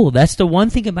so cool. That's the one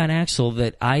thing about Axl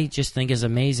that I just think is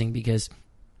amazing, because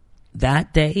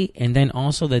that day and then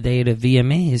also the day of the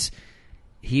VMAs,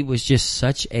 he was just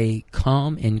such a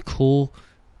calm and cool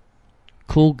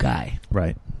guy.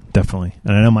 Right, definitely.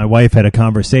 And I know my wife had a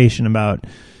conversation about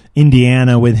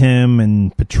Indiana with him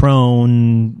and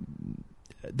Patron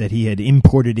that he had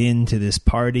imported into this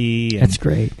party. And that's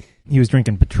great. He was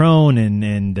drinking Patron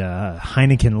and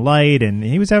Heineken Light, and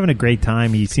he was having a great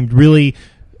time. He seemed really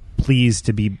pleased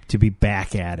to be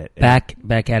back at it.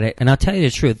 Back at it. And I'll tell you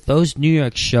the truth, those New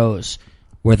York shows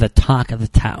were the talk of the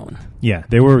town. Yeah,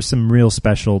 they were some real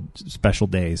special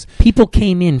days. People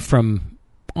came in from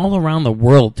all around the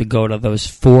world to go to those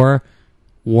 4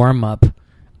 warm-up.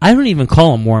 I don't even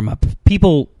call them warm-up.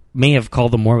 People may have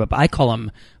called them warm-up. I call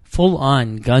them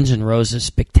full-on Guns N' Roses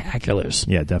spectaculars.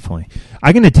 Yeah, definitely.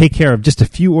 I'm going to take care of just a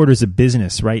few orders of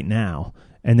business right now,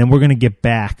 and then we're going to get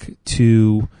back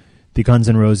to the Guns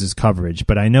N' Roses coverage.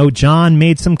 But I know John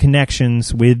made some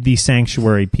connections with the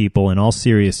Sanctuary people, in all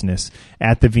seriousness,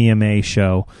 at the VMA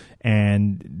show,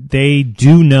 and they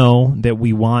do know that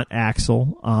we want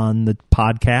Axl on the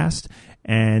podcast,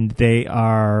 and they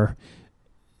are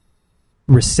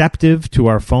receptive to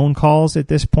our phone calls at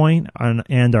this point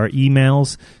and our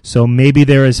emails, so maybe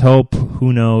there is hope,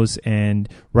 who knows. And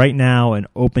right now, an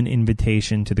open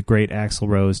invitation to the great Axl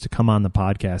Rose to come on the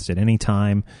podcast at any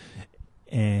time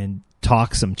and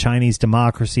talk some Chinese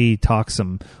democracy, talk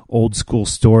some old school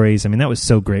stories. That was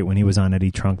so great when he was on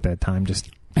Eddie Trunk that time, just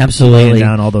absolutely laying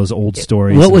down all those old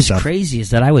stories. What was crazy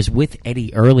is that I was with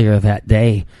Eddie earlier that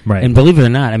day, right? And believe it or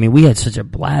not, we had such a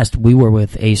blast. We were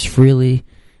with Ace Frehley,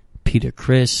 Peter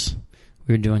Criss.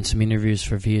 We were doing some interviews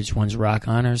for VH1's Rock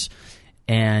Honors,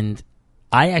 and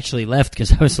I actually left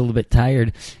because I was a little bit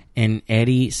tired, and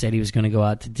Eddie said he was going to go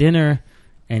out to dinner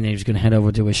and he was going to head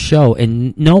over to his show,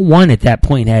 and no one at that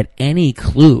point had any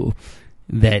clue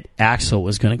that Axl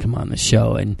was going to come on the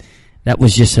show, and that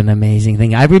was just an amazing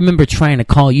thing. I remember trying to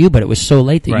call you, but it was so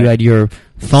late that you had your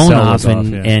phone off,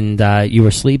 and you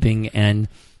were sleeping, and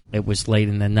it was late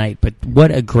in the night. But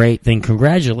what a great thing.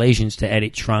 Congratulations to Eddie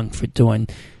Trunk for doing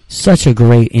such a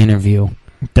great interview.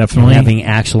 Definitely. And having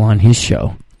Axl on his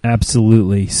show.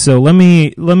 Absolutely. So let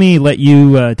me let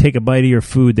you take a bite of your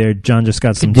food there. John just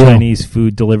got some Chinese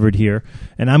food delivered here.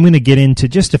 And I'm going to get into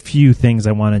just a few things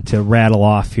I wanted to rattle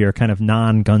off here, kind of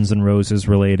non-Guns N' Roses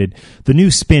related. The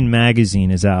new Spin magazine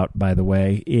is out, by the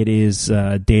way. It is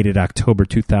dated October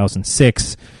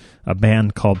 2006. A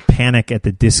band called Panic at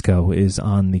the Disco is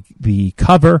on the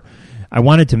cover. I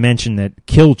wanted to mention that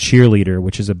Kill Cheerleader,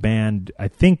 which is a band, I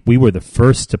think we were the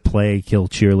first to play Kill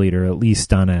Cheerleader, at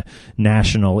least on a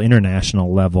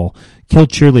international level. Kill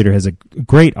Cheerleader has a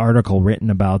great article written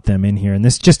about them in here, and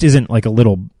this just isn't like a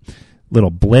little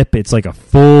blip. It's like a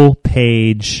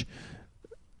full-page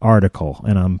article,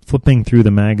 and I'm flipping through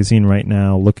the magazine right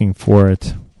now, looking for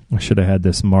it. I should have had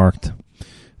this marked,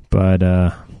 but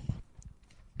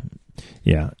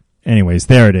yeah. Anyways,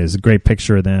 there it is. A great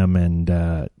picture of them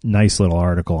and nice little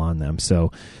article on them.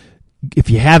 So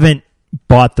if you haven't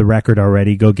bought the record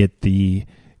already, go get the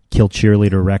Kill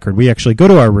Cheerleader record. We actually go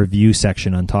to our review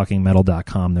section on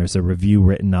TalkingMetal.com. There's a review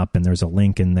written up, and there's a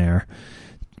link in there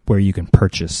where you can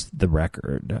purchase the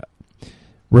record.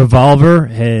 Revolver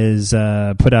has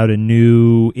put out a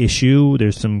new issue.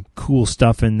 There's some cool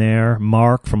stuff in there.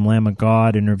 Mark from Lamb of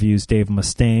God interviews Dave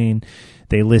Mustaine.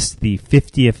 They list the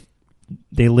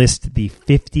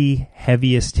 50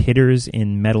 heaviest hitters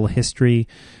in metal history.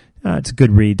 It's a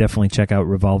good read. Definitely check out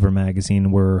Revolver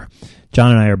magazine.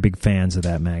 John and I are big fans of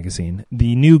that magazine.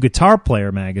 The new Guitar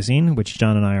Player magazine, which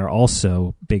John and I are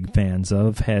also big fans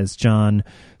of, has John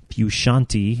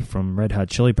Frusciante from Red Hot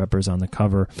Chili Peppers on the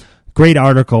cover. Great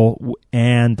article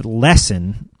and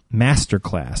lesson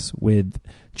masterclass with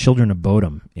Children of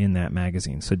Bodom in that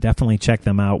magazine. So definitely check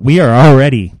them out. We are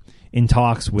already in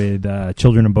talks with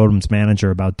Children of Bodom's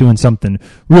manager about doing something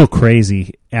real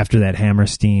crazy after that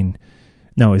Hammerstein.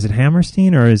 No, is it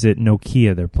Hammerstein or is it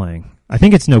Nokia they're playing? I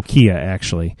think it's Nokia,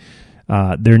 actually.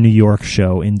 Their New York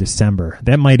show in December.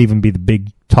 That might even be the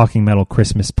big Talking Metal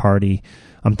Christmas party.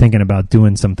 I'm thinking about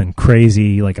doing something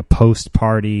crazy, like a post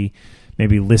party.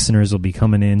 Maybe listeners will be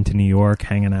coming in to New York,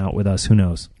 hanging out with us. Who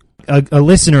knows? A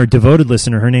listener, a devoted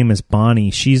listener, her name is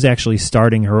Bonnie. She's actually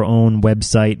starting her own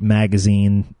website,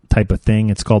 magazine type of thing.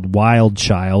 It's called Wild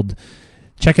Child.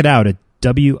 Check it out at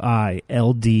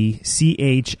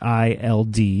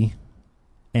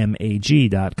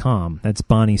wildchildmag.com. That's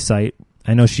Bonnie's site.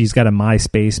 I know she's got a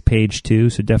MySpace page too,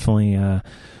 so definitely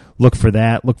look for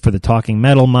that. Look for the Talking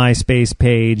Metal MySpace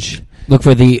page. Look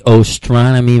for the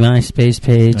Ostronomy MySpace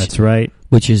page. That's right.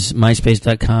 Which is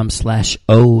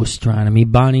myspace.com/Ostronomy.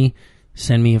 Bonnie,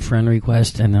 send me a friend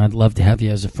request, and I'd love to have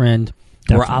you as a friend.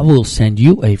 Definitely. Or I will send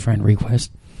you a friend request.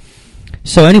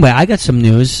 So anyway, I got some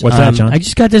news. What's that, John? I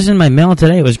just got this in my mail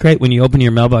today. It was great when you open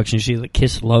your mailbox and you see the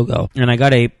KISS logo. And I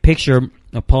got a picture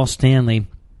of Paul Stanley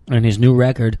and his new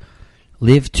record,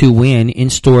 Live to Win, in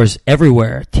stores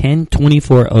everywhere,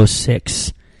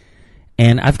 10/24/06.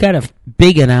 And I've got a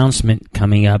big announcement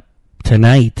coming up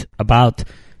tonight about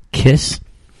KISS.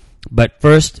 But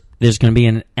first, there's going to be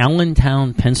an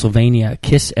Allentown, Pennsylvania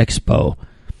KISS Expo.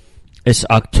 It's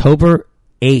October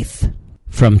 8th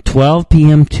from 12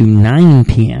 p.m. to 9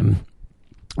 p.m.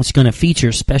 It's going to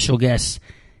feature special guests,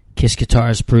 KISS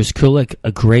guitarist Bruce Kulick,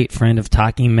 a great friend of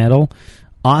Talking Metal,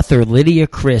 author Lydia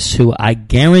Criss, who I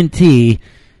guarantee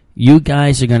you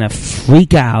guys are going to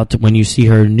freak out when you see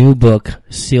her new book,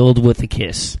 Sealed with a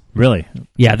Kiss. Really?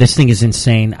 Yeah, this thing is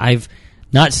insane. I've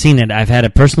not seen it. I've had a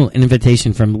personal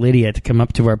invitation from Lydia to come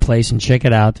up to our place and check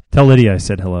it out. Tell Lydia I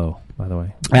said hello, by the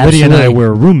way. Absolutely. Lydia and I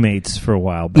were roommates for a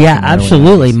while back. Yeah,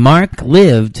 absolutely. Mark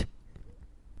lived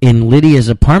in Lydia's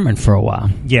apartment for a while.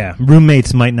 Yeah,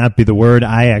 roommates might not be the word.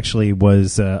 I actually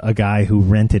was a guy who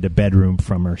rented a bedroom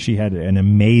from her. She had an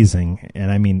amazing,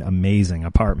 and I mean amazing,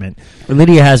 apartment.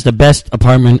 Lydia has the best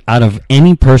apartment out of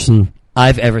any person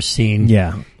I've ever seen.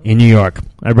 Yeah. In New York.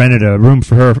 I rented a room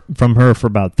from her for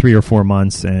about 3 or 4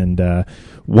 months, and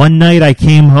one night I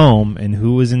came home, and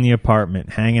who was in the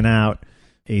apartment hanging out?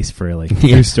 Ace Frehley.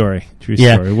 Yeah. True story. True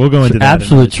story. We'll go into that.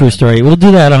 Absolute true story. We'll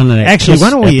do that on the next. Actually, why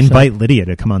don't we episode. invite Lydia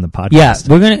to come on the podcast? Yeah,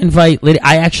 we're going to invite Lydia.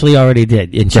 I actually already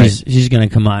did, and she's going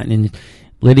to come on. And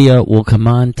Lydia will come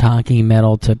on Talking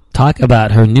Metal to talk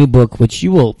about her new book, which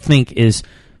you will think is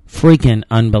freaking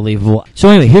unbelievable. So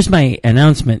anyway, here's my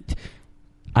announcement.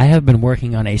 I have been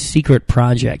working on a secret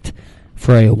project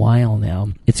for a while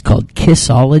now. It's called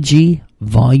Kissology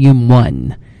Volume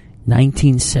 1,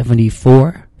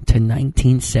 1974 to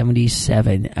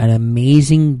 1977, an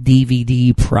amazing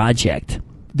DVD project.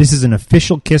 This is an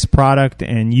official KISS product,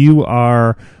 and you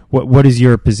are, what is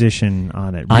your position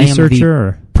on it? Researcher? I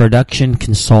am the production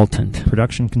consultant.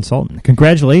 Production consultant.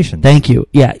 Congratulations. Thank you.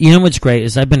 Yeah, you know what's great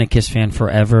is I've been a KISS fan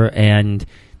forever, and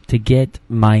to get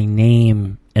my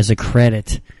name as a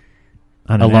credit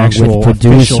on along with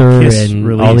producer and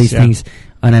release, all these things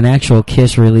on an actual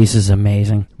KISS release is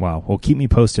amazing. Wow. Well, keep me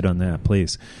posted on that,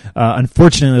 please.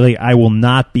 Unfortunately, I will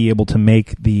not be able to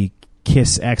make the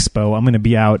KISS Expo. I'm going to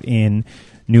be out in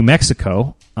New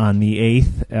Mexico on the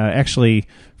 8th. Actually,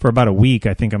 for about a week.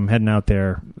 I think I'm heading out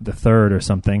there the 3rd or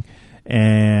something.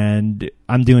 And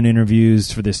I'm doing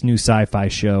interviews for this new sci-fi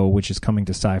show, which is coming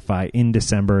to Sci-Fi in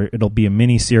December. It'll be a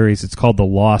mini-series. It's called The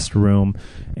Lost Room.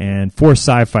 And for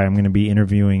Sci-Fi, I'm going to be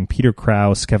interviewing Peter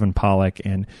Krause, Kevin Pollak,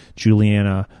 and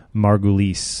Juliana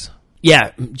Margulies.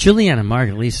 Yeah, Juliana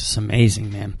Margulies is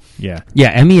amazing, man. Yeah.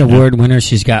 Yeah, Emmy Award winner.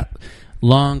 She's got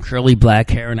long, curly black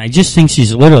hair, and I just think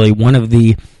she's literally one of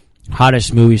the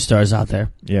hottest movie stars out there.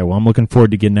 Yeah, well, I'm looking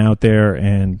forward to getting out there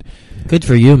and... Good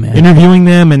for you, man. Interviewing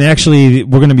them, and actually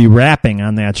we're going to be rapping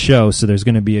on that show, so there's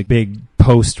going to be a big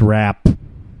post-rap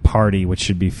party, which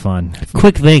should be fun.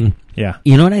 Quick thing. Yeah.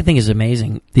 You know what I think is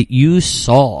amazing? That you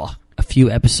saw a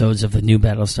few episodes of the new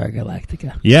Battlestar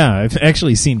Galactica. Yeah, I've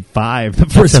actually seen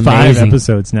the first 5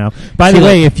 episodes now. By the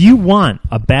way, if you want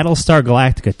a Battlestar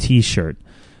Galactica t-shirt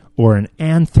or an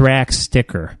Anthrax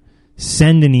sticker,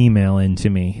 send an email in to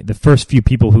me. The first few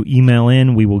people who email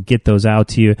in, we will get those out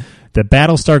to you. The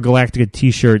Battlestar Galactica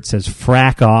t-shirt says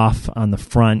frack off on the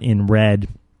front in red.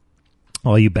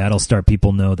 All you Battlestar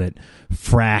people know that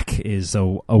frack is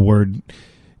a word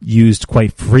used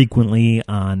quite frequently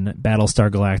on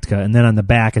Battlestar Galactica. And then on the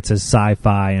back it says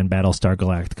sci-fi and Battlestar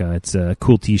Galactica. It's a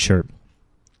cool t-shirt.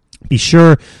 Be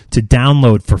sure to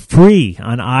download for free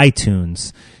on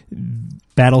iTunes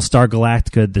Battlestar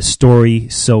Galactica, The Story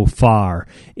So Far.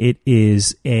 It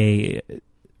is a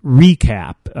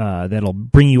recap that'll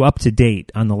bring you up to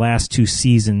date on the last 2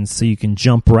 seasons so you can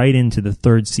jump right into the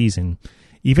 3rd season.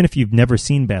 Even if you've never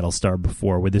seen Battlestar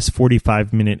before, with this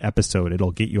 45-minute episode,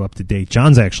 it'll get you up to date.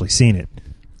 John's actually seen it.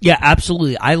 Yeah,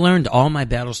 absolutely. I learned all my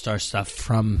Battlestar stuff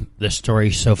from The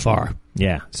Story So Far.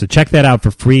 Yeah, so check that out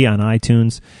for free on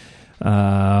iTunes.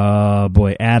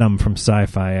 Boy, Adam from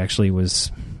Sci-Fi actually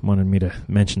wanted me to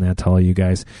mention that to all you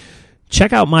guys.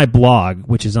 Check out my blog,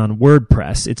 which is on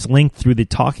WordPress. It's linked through the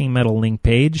Talking Metal link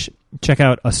page. Check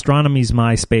out Astronomy's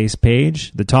MySpace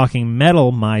page, the Talking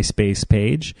Metal MySpace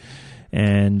page,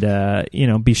 and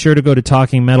be sure to go to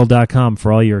TalkingMetal.com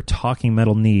for all your Talking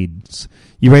Metal needs.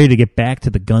 You ready to get back to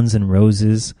the Guns N'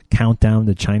 Roses Countdown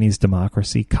to Chinese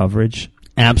Democracy coverage?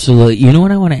 Absolutely. You know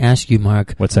what I want to ask you,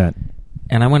 Mark? What's that?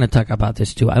 And I want to talk about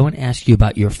this too. I want to ask you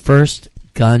about your first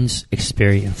Guns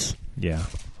experience. Yeah.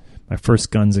 My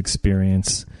first Guns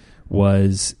experience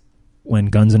was when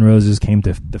Guns N' Roses came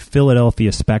to the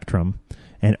Philadelphia Spectrum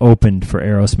and opened for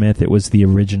Aerosmith. It was the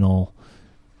original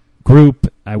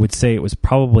group. I would say it was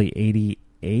probably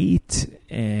 88,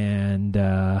 and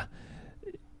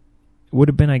would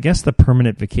have been, I guess, the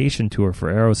permanent vacation tour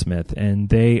for Aerosmith. And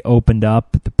they opened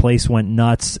up. The place went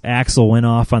nuts. Axl went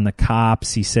off on the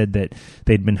cops. He said that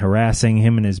they'd been harassing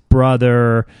him and his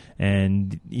brother,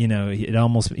 and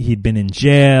he'd been in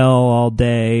jail all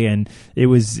day. And it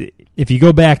was, if you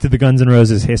go back to the Guns N'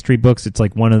 Roses history books, it's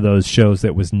like one of those shows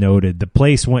that was noted. The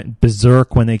place went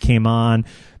berserk when they came on.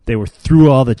 They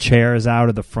threw all the chairs out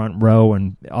of the front row,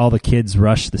 and all the kids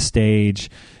rushed the stage.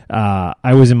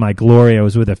 I was in my glory. I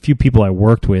was with a few people I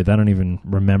worked with. I don't even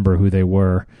remember who they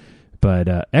were.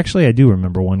 But actually, I do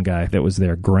remember one guy that was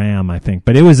there, Graham, I think.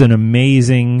 But it was an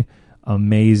amazing,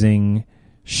 amazing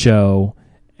show,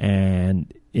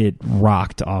 and it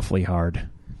rocked awfully hard.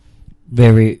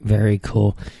 Very, very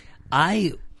cool.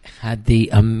 I had the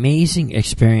amazing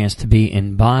experience to be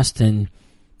in Boston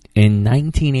in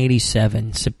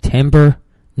 1987, September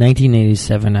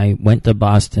 1987. I went to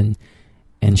Boston,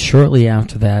 and shortly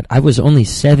after that, I was only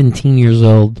 17 years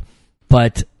old,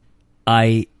 but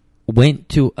I went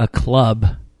to a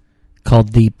club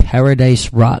called the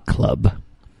Paradise Rock Club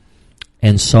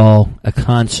and saw a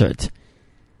concert.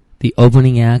 The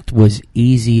opening act was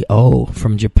Easy O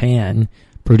from Japan,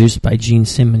 produced by Gene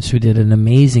Simmons, who did an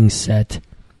amazing set,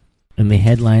 and the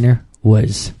headliner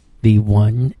was the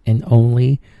one and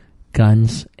only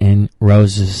Guns N'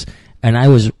 Roses. And I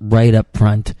was right up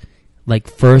front, like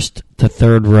first to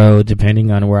third row,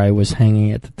 depending on where I was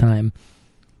hanging at the time.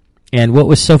 And what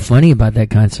was so funny about that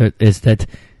concert is that,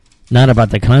 not about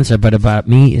the concert, but about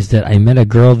me, is that I met a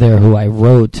girl there who I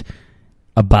wrote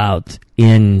about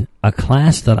in a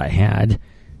class that I had,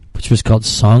 which was called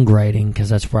songwriting, because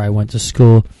that's where I went to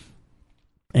school.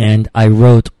 And I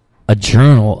wrote a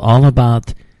journal all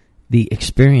about the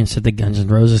experience at the Guns N'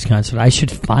 Roses concert. I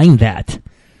should find that.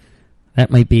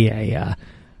 That might be a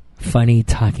funny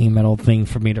Talking Metal thing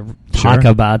for me to talk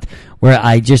about, where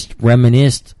I just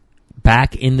reminisced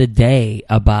back in the day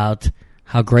about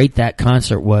how great that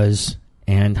concert was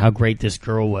and how great this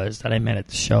girl was that I met at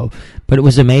the show. But it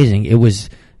was amazing. It was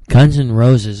Guns N'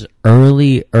 Roses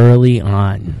early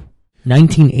on.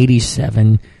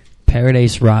 1987,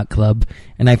 Paradise Rock Club.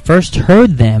 And I first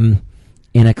heard them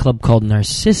in a club called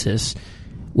Narcissus,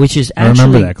 which is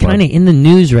actually kind of in the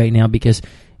news right now because it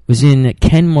was in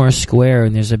Kenmore Square,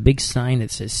 and there's a big sign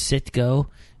that says Citgo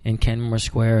in Kenmore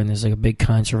Square, and there's like a big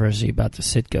controversy about the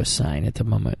Citgo sign at the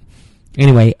moment.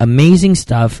 Anyway, amazing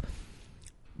stuff.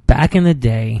 Back in the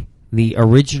day, the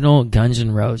original Guns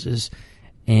N' Roses,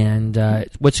 and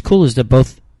what's cool is that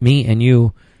both me and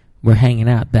you were hanging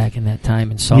out back in that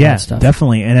time and saw that stuff. Yeah,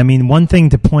 definitely. And I mean, one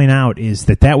thing to point out is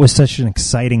that was such an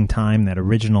exciting time,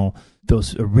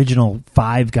 those original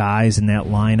 5 guys in that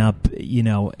lineup,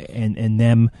 and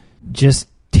them just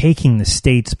taking the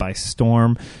States by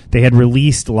storm. They had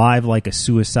released Live Like a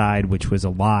Suicide, which was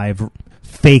a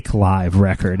fake live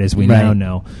record, as we now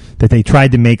know, that they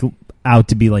tried to make out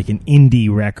to be like an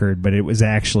indie record, but it was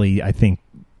actually, I think,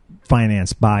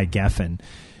 financed by Geffen.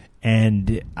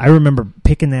 And I remember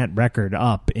picking that record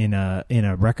up in a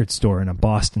record store in a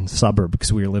Boston suburb,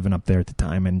 because we were living up there at the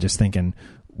time, and just thinking,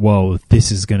 whoa,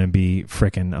 this is going to be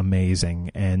frickin'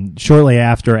 amazing. And shortly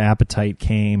after, Appetite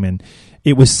came, and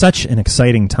it was such an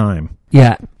exciting time.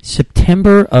 Yeah,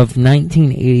 September of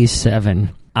 1987,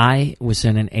 I was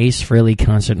in an Ace Frehley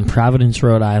concert in Providence,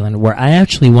 Rhode Island, where I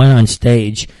actually went on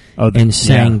stage and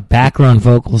sang background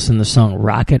vocals in the song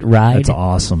Rocket Ride. That's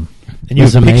awesome. And you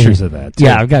have pictures of that, too.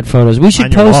 Yeah, I've got photos. We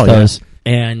should post those.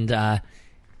 Yeah. And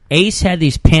Ace had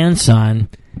these pants on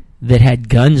that had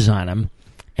guns on him,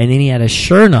 and then he had a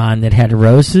shirt on that had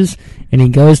roses, and he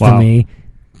goes to me,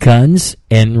 Guns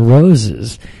and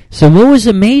Roses. So what was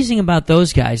amazing about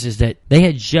those guys is that they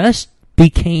had just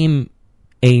became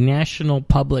a national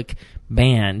public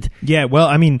band. Yeah, well,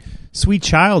 I mean, Sweet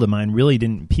Child of Mine really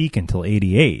didn't peak until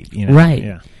 88. You know? Right.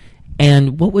 Yeah.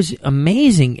 And what was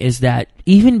amazing is that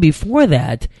even before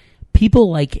that,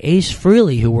 people like Ace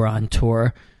Frehley, who were on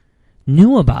tour,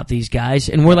 knew about these guys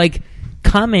and were like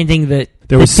commenting that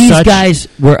these guys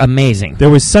were amazing. There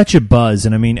was such a buzz,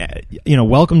 and I mean, you know,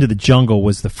 Welcome to the Jungle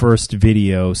was the first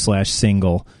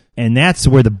video/single, and that's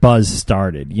where the buzz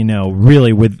started, you know,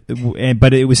 really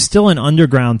but it was still an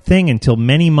underground thing until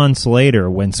many months later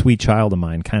when Sweet Child of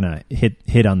Mine kind of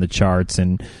hit on the charts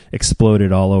and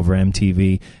exploded all over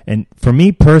MTV. And for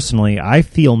me personally, I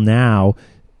feel now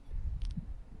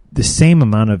the same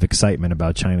amount of excitement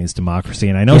about Chinese Democracy.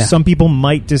 And I know some people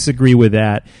might disagree with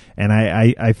that, and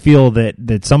I feel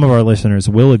that some of our listeners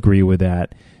will agree with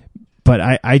that.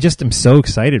 But I just am so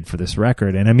excited for this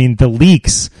record. And I mean, the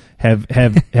leaks have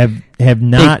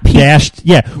not dashed.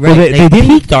 Yeah, right. Well, they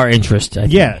piqued our interest. I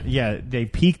think. Yeah, they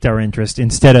piqued our interest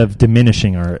instead of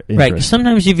diminishing our interest. Right.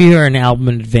 Sometimes if you hear an album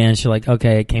in advance, you're like,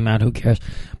 okay, it came out, who cares?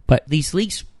 But these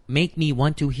leaks make me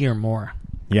want to hear more.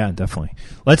 Yeah, definitely.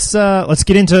 Let's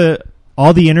get into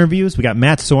all the interviews. We got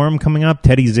Matt Sorum coming up,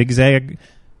 Teddy Zigzag,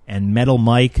 and Metal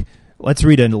Mike. Let's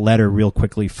read a letter real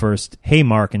quickly first. Hey,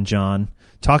 Mark and John.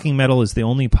 Talking Metal is the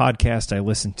only podcast I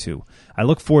listen to. I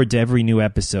look forward to every new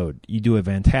episode. You do a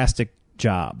fantastic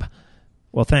job.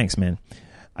 Well, thanks, man.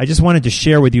 I just wanted to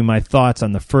share with you my thoughts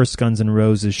on the first Guns N'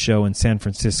 Roses show in San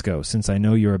Francisco, since I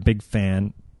know you're a big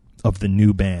fan of the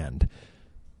new band.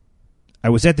 I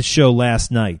was at the show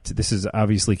last night. This is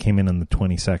obviously came in on the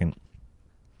 22nd.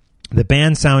 The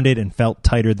band sounded and felt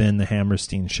tighter than the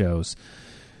Hammerstein shows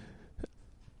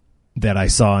that I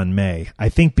saw in May. I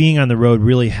think being on the road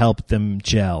really helped them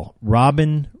gel.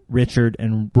 Robin, Richard,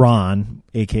 and Ron,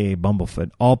 a.k.a.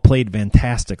 Bumblefoot, all played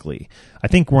fantastically. I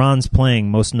think Ron's playing,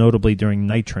 most notably during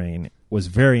Night Train, was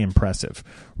very impressive.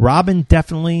 Robin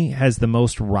definitely has the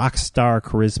most rock star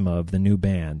charisma of the new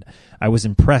band. I was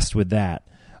impressed with that.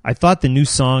 I thought the new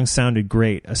songs sounded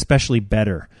great, especially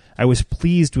Better. I was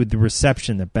pleased with the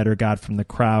reception that Better got from the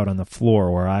crowd on the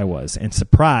floor where I was, and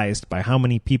surprised by how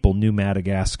many people knew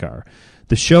Madagascar.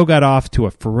 The show got off to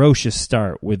a ferocious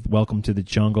start with Welcome to the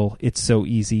Jungle, It's So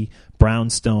Easy,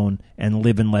 Brownstone, and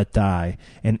Live and Let Die,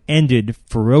 and ended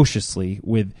ferociously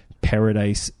with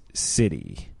Paradise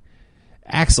City.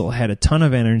 Axl had a ton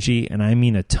of energy, and I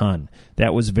mean a ton.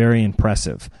 That was very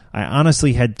impressive. I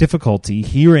honestly had difficulty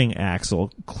hearing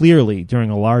Axl clearly during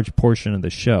a large portion of the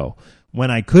show.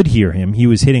 When I could hear him, he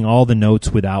was hitting all the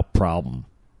notes without problem.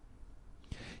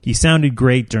 He sounded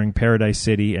great during Paradise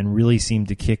City and really seemed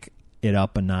to kick it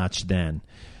up a notch then.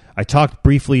 I talked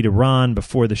briefly to Ron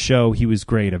before the show. He was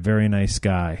great, a very nice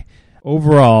guy.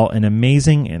 Overall, an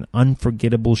amazing and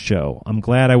unforgettable show. I'm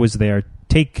glad I was there.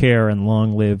 Take care and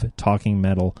long live Talking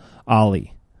Metal,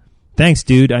 Ollie. Thanks,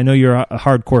 dude. I know you're a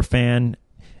hardcore fan,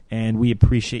 and we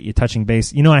appreciate you touching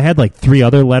base. You know, I had like 3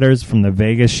 other letters from the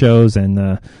Vegas shows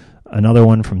and another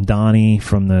one from Donnie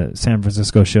from the San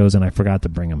Francisco shows, and I forgot to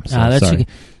bring them. So sorry.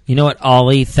 You know what,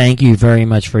 Ollie? Thank you very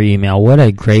much for your email. What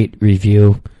a great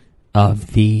review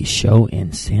of the show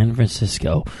in San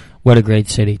Francisco. What a great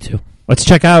city, too. Let's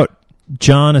check out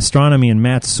John Astronomy and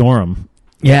Matt Sorum.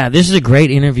 Yeah, this is a great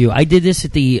interview. I did this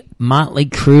at the Motley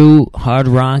Crue Hard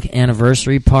Rock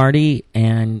Anniversary Party,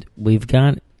 and we've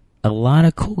got a lot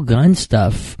of cool gun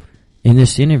stuff in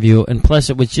this interview. And plus,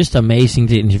 it was just amazing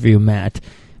to interview Matt,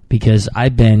 because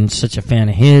I've been such a fan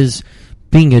of his,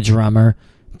 being a drummer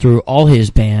through all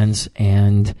his bands,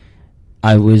 and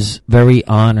I was very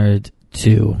honored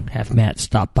to have Matt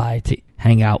stop by to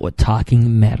hang out with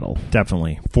Talking Metal.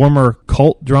 Definitely. Former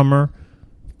Cult drummer,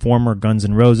 former Guns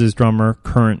N' Roses drummer,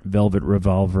 current Velvet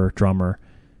Revolver drummer,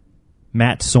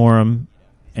 Matt Sorum,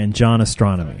 and John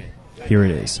Astronomy. Here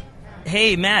it is.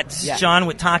 Hey, Matt, this is John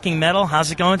with Talking Metal.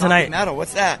 How's it going tonight? Talking Metal,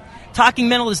 what's that? Talking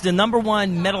Metal is the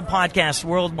 #1 metal podcast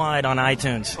worldwide on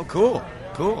iTunes. Oh, cool.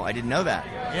 Cool. I didn't know that.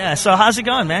 Yeah, so how's it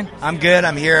going, man? I'm good.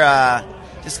 I'm here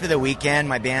just for the weekend.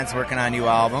 My band's working on a new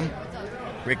album.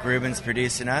 Rick Rubin's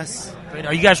producing us. Great.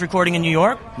 Are you guys recording in New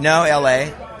York? No,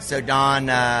 L.A. So Don,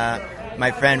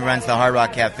 my friend, runs the Hard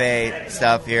Rock Cafe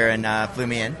stuff here and flew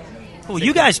me in. Cool.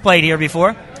 You guys played here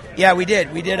before? Yeah, we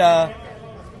did. We did a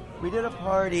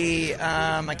party.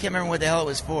 I can't remember what the hell it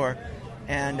was for.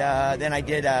 And then I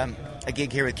did a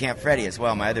gig here with Camp Freddy as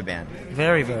well, my other band.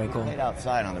 Very, very cool. Played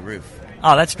outside on the roof.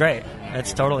 Oh, that's great.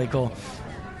 That's totally cool.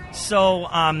 So,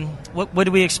 what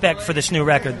do we expect for this new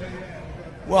record?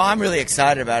 Well, I'm really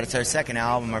excited about it. It's our second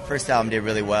album. Our first album did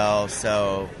really well,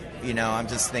 so I'm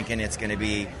just thinking it's going to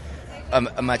be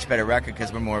a much better record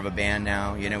because we're more of a band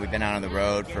now. We've been out on the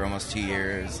road for almost 2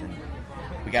 years, and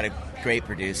we got a great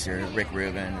producer, Rick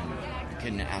Rubin, and I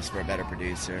couldn't ask for a better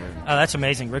producer. Oh, that's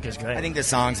amazing. Rick is great. I think the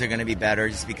songs are going to be better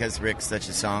just because Rick's such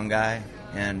a song guy,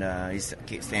 and he's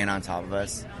keeps staying on top of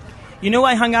us.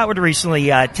 I hung out with recently,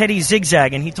 Teddy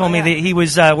Zigzag, and he told me that he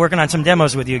was working on some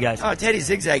demos with you guys. Oh, Teddy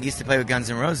Zigzag used to play with Guns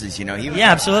N' Roses, He was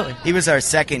absolutely. He was our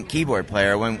second keyboard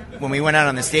player. When we went out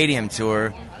on the stadium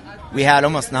tour, we had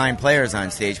almost 9 players on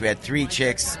stage. We had 3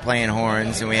 chicks playing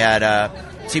horns, and we had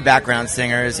 2 background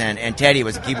singers, and Teddy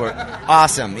was a keyboard.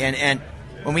 Awesome. And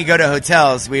when we go to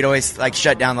hotels, we'd always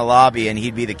shut down the lobby, and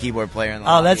he'd be the keyboard player in the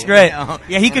lobby. Oh, that's great.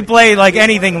 Yeah, he could play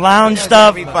anything, lounge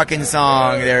stuff. Every fucking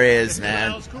song there is,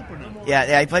 man.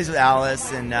 Yeah, he plays with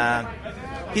Alice, and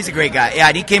he's a great guy.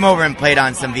 Yeah, he came over and played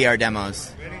on some VR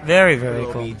demos. Very, very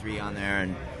cool. B3 on there,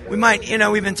 and we might,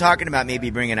 we've been talking about maybe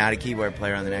bringing out a keyboard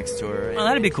player on the next tour. Oh,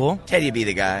 that'd be cool. Teddy'd be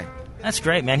the guy. That's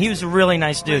great, man. He was a really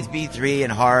nice dude. He plays B3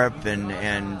 and harp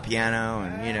and piano,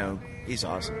 and he's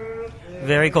awesome.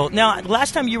 Very cool. Now,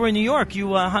 last time you were in New York,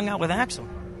 you hung out with Axl.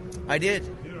 I did.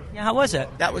 Yeah, how was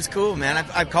that? That was cool, man.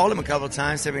 I've called him a couple of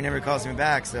times, said he never calls me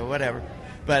back, so whatever.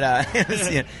 But it was,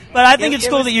 but I think it's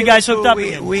cool that you guys hooked up.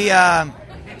 We had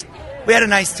a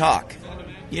nice talk.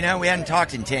 We hadn't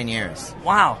talked in 10 years.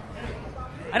 Wow.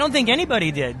 I don't think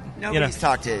anybody did. Nobody's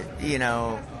talked to,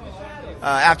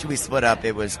 after we split up,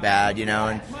 it was bad,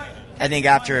 and I think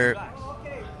after,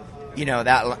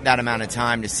 that amount of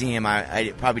time to see him,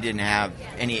 I probably didn't have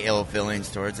any ill feelings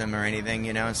towards him or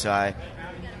anything, so I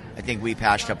think we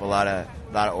patched up a lot of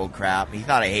old crap. He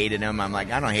thought I hated him. I'm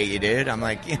like, I don't hate you, dude. I'm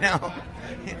like,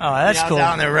 Oh, that's cool. I was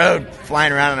out on the road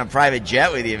flying around on a private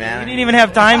jet with you, man. You didn't even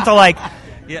have time to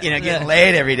getting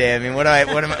laid every day. I mean, what am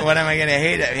I going to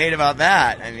hate about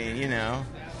that? I mean,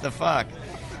 the fuck.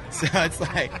 So it's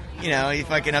like, you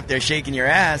fucking up there shaking your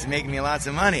ass, making me lots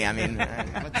of money. I mean,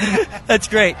 that's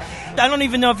great. I don't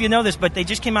even know if you know this, but they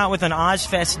just came out with an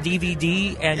Ozfest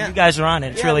DVD, and you guys are on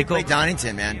it. It's really cool. Like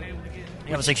Donington, man.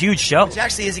 Yeah, it was a huge show. Which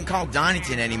actually isn't called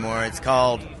Donington anymore. It's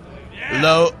called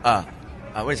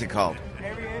what is it called?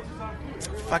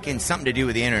 Fucking something to do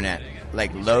with the internet.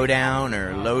 Like Lowdown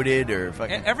or Loaded or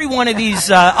fucking... Every one of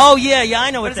these... I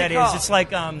know what that is. It's like...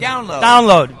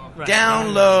 Download. Right.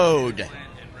 Download.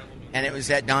 And it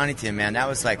was at Donington, man. That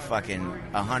was like fucking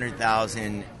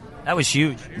 100,000... That was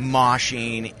huge.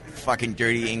 Moshing, fucking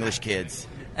dirty English kids.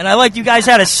 And I liked you guys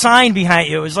had a sign behind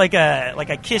you. It was like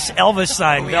a Kiss Elvis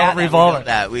sign, Velvet Revolver.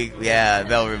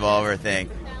 Velvet Revolver thing.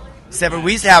 Except for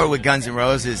we used to have it with Guns N'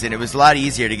 Roses, and it was a lot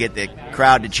easier to get the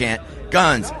crowd to chant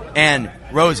Guns and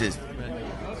Roses.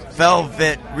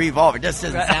 Velvet Revolver. It just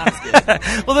doesn't sound as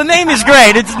good. Well, the name is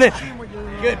great. It's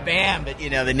good band, but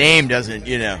the name doesn't.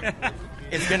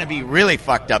 It's going to be really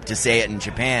fucked up to say it in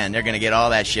Japan. They're going to get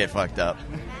all that shit fucked up.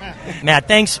 Matt,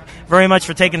 thanks very much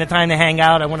for taking the time to hang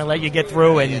out. I want to let you get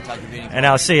through, and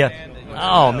I'll see you.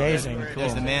 Oh, amazing. Cool.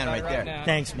 There's the man right there.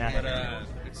 Thanks, Matt.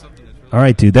 All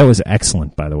right, dude, that was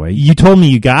excellent, by the way. You told me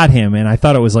you got him, and I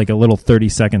thought it was like a little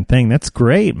 30-second thing. That's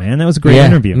great, man. That was a great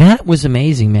interview. Matt was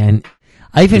amazing, man.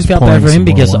 I even felt bad for him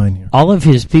because all of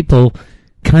his people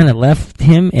kind of left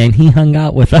him, and he hung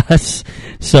out with us.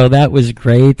 So that was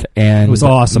great. And it was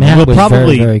awesome. Matt was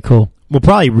very, very cool. We'll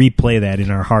probably replay that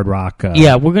in our Hard Rock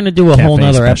we're going to do a whole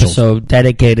nother episode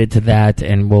dedicated to that,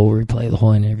 and we'll replay the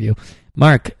whole interview.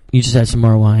 Mark, you just had some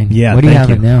more wine. Yeah, what do you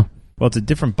have now? Well, it's a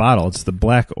different bottle. It's the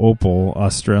Black Opal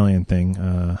Australian thing,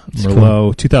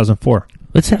 Merlot 2004.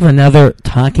 Let's have another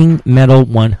Talking Metal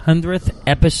 100th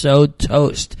episode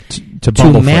toast to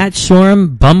Matt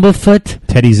Sorum, Bumblefoot,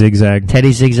 Teddy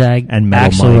Zigzag, and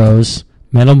Metal Axl Rose,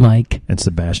 Metal Mike, and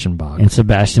Sebastian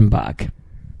Bach.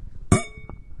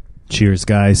 Cheers,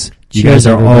 guys. You guys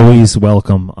are always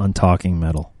welcome on Talking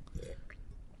Metal.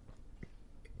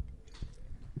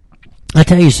 I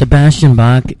tell you, Sebastian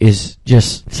Bach is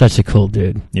just such a cool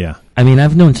dude. Yeah. I mean,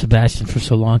 I've known Sebastian for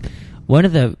so long. One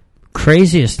of the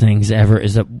craziest things ever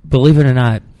is that, believe it or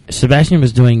not, Sebastian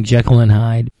was doing Jekyll and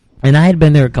Hyde, and I had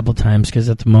been there a couple times because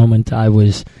at the moment I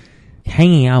was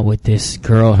hanging out with this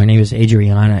girl. Her name is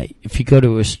Adriana. If you go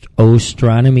to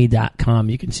astronomy.com,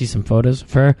 you can see some photos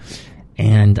of her.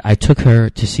 And I took her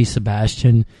to see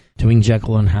Sebastian doing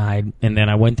Jekyll and Hyde, and then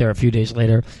I went there a few days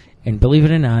later. And believe it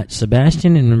or not,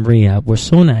 Sebastian and Maria were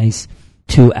so nice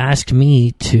to ask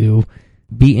me to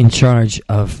be in charge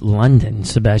of London,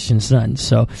 Sebastian's son.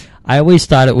 So I always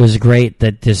thought it was great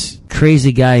that this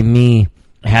crazy guy, me,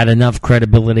 had enough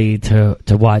credibility to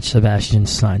watch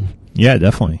Sebastian's son. Yeah,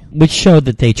 definitely. Which showed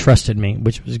that they trusted me,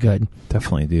 which was good.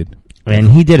 Definitely, dude.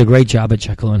 And he did a great job at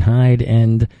Jekyll and Hyde,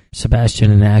 and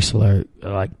Sebastian and Axel are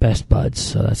like best buds,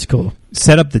 so that's cool.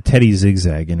 Set up the Teddy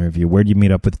Zigzag interview. Where did you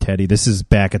meet up with Teddy? This is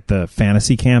back at the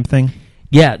fantasy camp thing?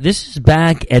 Yeah, this is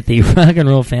back at the Rock and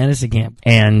Roll Fantasy Camp,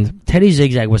 and Teddy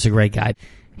Zigzag was a great guy.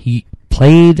 He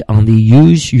played on the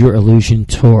Use Your Illusion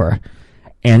tour,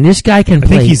 and this guy can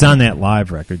play... I think he's on that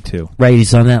live record, too. Right,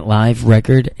 he's on that live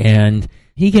record, and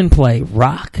he can play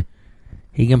rock.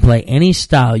 He can play any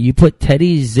style. You put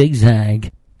Teddy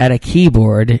Zigzag at a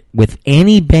keyboard with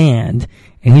any band,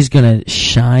 and he's going to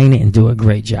shine and do a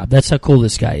great job. That's how cool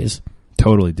this guy is.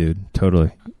 Totally, dude.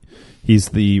 Totally. He's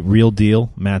the real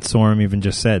deal. Matt Sorum even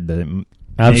just said that maybe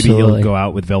Absolutely. he'll go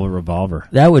out with Velvet Revolver.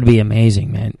 That would be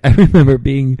amazing, man. I remember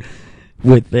being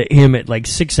with him at like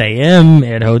 6 a.m.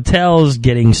 at hotels,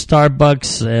 getting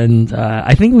Starbucks, and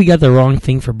I think we got the wrong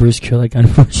thing for Bruce Kulick,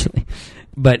 unfortunately.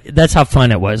 But that's how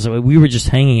fun it was. We were just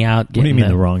hanging out. What do you mean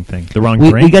the wrong thing? The wrong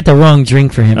drink? drink? We got the wrong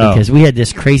drink for him because we had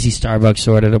this crazy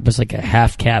Starbucks order. It was like a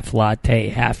half-calf latte,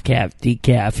 half-calf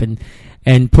decaf,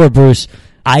 and poor Bruce,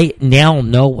 I now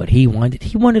know what he wanted.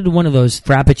 He wanted one of those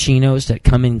Frappuccinos that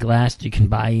come in glass that you can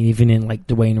buy even in like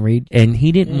Duane Reade. And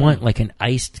he didn't want like an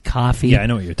iced coffee. Yeah, I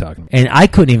know what you're talking about. And I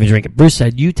couldn't even drink it. Bruce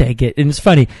said, you take it. And it's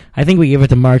funny. I think we gave it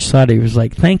to Mark Slaughter. He was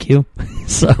like, thank you.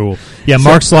 So cool. Yeah,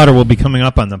 Mark Slaughter will be coming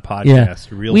up on the podcast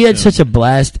real we soon. had such a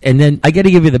blast. And then I got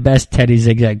to give you the best Teddy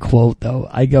Zigzag quote, though.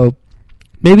 I go,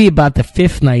 maybe about the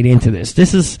 5th night into this.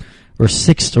 This is or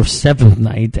 6th or 7th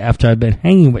night after I've been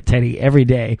hanging with Teddy every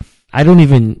day. I don't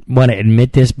even want to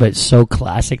admit this, but it's so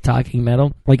classic Talking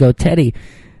Metal. I go, Teddy,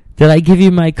 did I give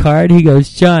you my card? He goes,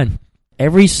 John,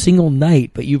 every single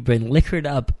night, but you've been liquored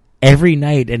up every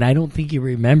night, and I don't think you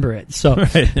remember it. So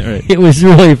right. It was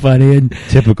really funny. And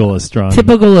typical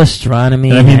astronomy.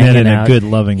 And I mean that in out. a good,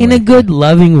 loving way. In a good,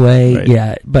 loving way, Right.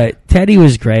 yeah. But Teddy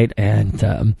was great,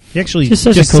 and he actually just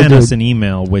just cool sent dude. us an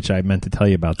email, which I meant to tell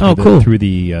you about through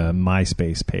the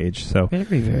MySpace page. So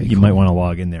very you cool. might want to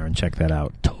log in there and check that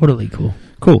out. Totally cool.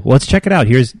 Cool. Well, let's check it out.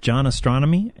 Here's John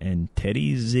Astronomy and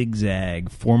Teddy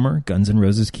Zigzag, former Guns N'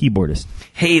 Roses keyboardist.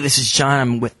 Hey, this is John.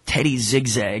 I'm with Teddy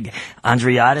Zigzag,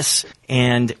 Andreatis,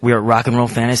 and we're at Rock and Roll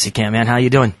Fantasy Camp, man. How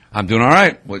you doing? I'm doing all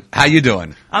right. How you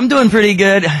doing? I'm doing pretty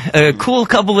good. A cool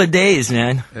couple of days,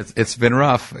 man. It's been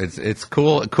rough. It's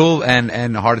cool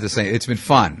and hard at the same. It's been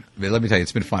fun. Let me tell you,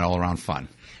 it's been fun, all around fun.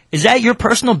 Is that your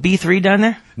personal B3 down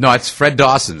there? No, it's Fred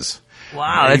Dawson's.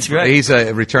 Wow, that's great. He's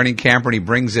a returning camper, and he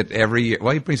brings it every year.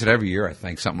 Well, he brings it every year, I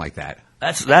think, something like that.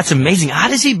 That's amazing.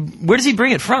 Where does he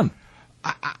bring it from?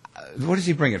 Where does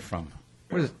he bring it from?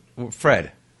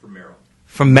 Fred? From Maryland.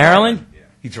 From Maryland? Yeah.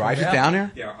 He drives it down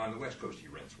there? Yeah, on the West Coast he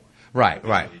rents one.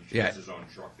 Right. He has his own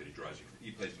truck that he drives.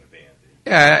 He plays in a band.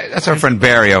 Yeah, that's our friend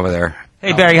Barry over there.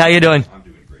 Hey, Barry, how you doing? I'm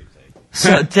doing great, thank you.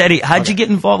 So, Teddy, how'd you get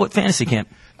involved with Fantasy Camp?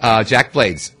 Jack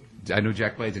Blades. I knew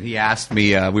Jack Blades, and he asked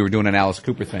me, we were doing an Alice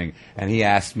Cooper thing, and he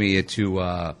asked me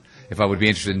to, if I would be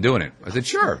interested in doing it. I said,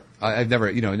 sure. I've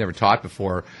never taught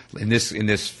before in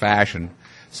this fashion.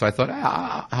 So I thought,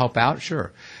 I'll help out,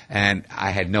 sure. And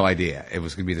I had no idea it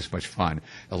was going to be this much fun.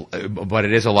 But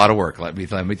it is a lot of work. Let me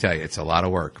tell you, it's a lot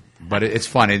of work. But it's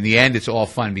fun. In the end, it's all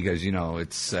fun because,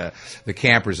 it's, the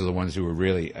campers are the ones who are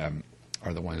really,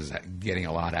 are the ones that getting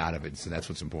a lot out of it. So that's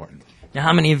what's important. Now,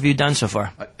 how many have you done so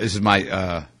far? This is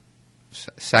my,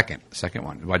 second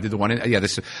one. I did the one in,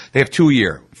 they have 2 a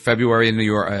year. February in New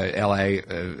York, LA,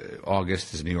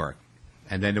 August is New York.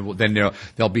 And then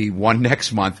there'll be one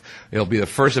next month. It'll be the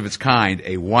first of its kind,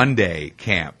 a one-day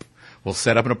camp. We'll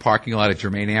set up in a parking lot at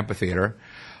Germain Amphitheater,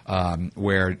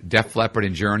 where Def Leppard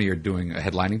and Journey are doing a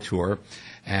headlining tour.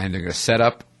 And they're going to set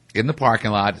up in the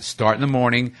parking lot, start in the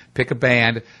morning, pick a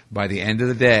band. By the end of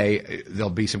the day, there'll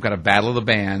be some kind of battle of the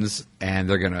bands, and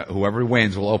whoever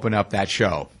wins will open up that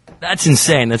show. That's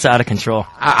insane. That's out of control.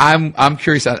 I'm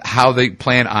curious how they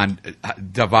plan on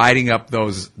dividing up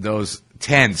those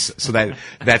tents so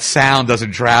that sound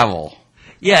doesn't travel.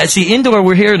 Yeah, see, indoor,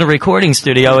 we're here in the recording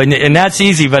studio, and that's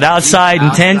easy, but outside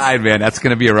and tents. Outside, man, that's going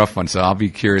to be a rough one, so I'll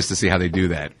be curious to see how they do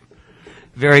that.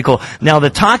 Very cool. Now, the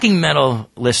Talking Metal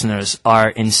listeners are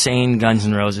insane Guns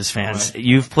N' Roses fans. Right.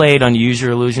 You've played on the Use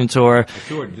Your Illusion tour.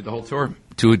 I did the whole tour.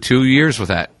 2 years with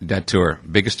that tour.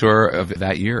 Biggest tour of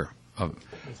that year,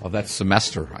 of that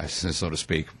semester, so to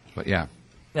speak. But yeah.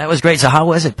 That was great. So how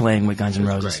was it playing with Guns N'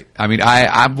 Roses? Great. I mean,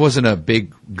 I wasn't a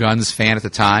big Guns fan at the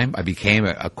time. I became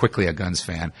quickly a Guns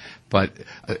fan. But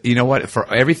you know what?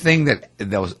 For everything that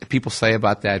people say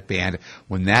about that band,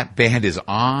 when that band is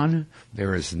on,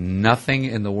 there is nothing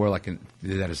in the world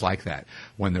that is like that.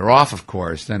 When they're off, of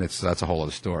course, then that's a whole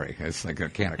other story. It's like a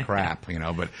can of crap,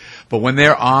 But when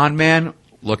they're on, man,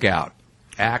 look out.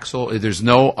 Axl. There's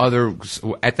no other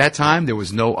at that time. There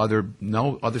was no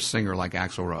other singer like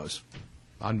Axl Rose.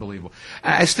 Unbelievable.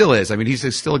 It still is. I mean,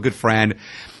 he's still a good friend.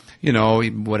 You know,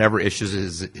 whatever issues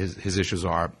his issues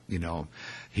are. You know,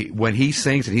 when he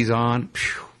sings and he's on,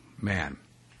 man,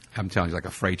 I'm telling you, like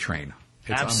a freight train.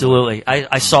 It's absolutely.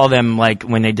 I saw them like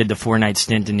when they did the 4-night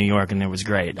stint in New York, and it was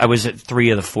great. I was at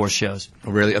 3 of the 4 shows.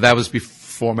 Oh, really? That was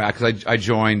before because I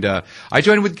joined. I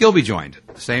joined with Gilby. Joined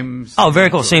same. Oh,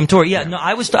 very cool. Same tour. Yeah. No,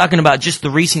 I was talking about just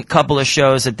the recent couple of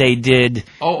shows that they did.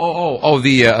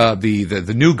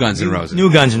 The new Guns N' Roses.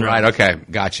 New Guns N' Roses. Right. Okay.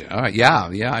 Gotcha. All right.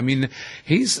 Yeah. I mean,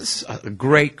 he's a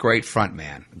great front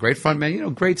man. Great front man. You know,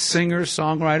 great singer,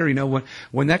 songwriter. You know,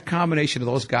 when that combination of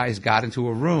those guys got into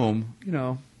a room, you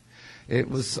know. It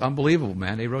was unbelievable,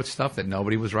 man. They wrote stuff that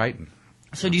nobody was writing.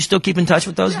 So do you still keep in touch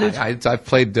with those dudes? I've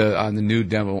played on the new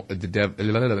demo,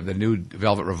 the new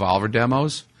Velvet Revolver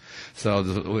demos.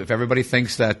 So if everybody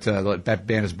thinks that that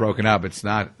band is broken up, it's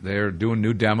not. They're doing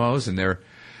new demos, and they're,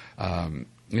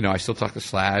 you know, I still talk to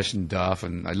Slash and Duff,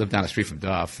 and I live down the street from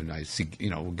Duff, and I see, you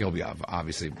know, Gilby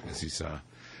obviously because he's,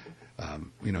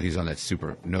 you know, he's on that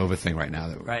Supernova thing right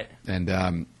now. Right.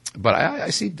 And but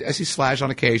I see Slash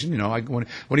on occasion. You know, when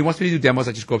he wants me to do demos,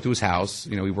 I just go up to his house.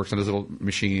 You know, he works on his little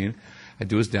machine. I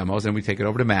do his demos, and we take it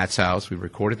over to Matt's house. We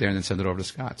record it there, and then send it over to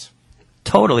Scott's.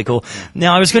 Totally cool.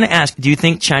 Now, I was going to ask, do you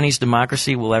think Chinese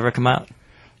Democracy will ever come out?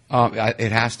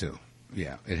 It has to.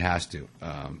 Yeah, it has to.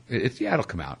 It'll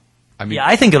come out. I mean, yeah,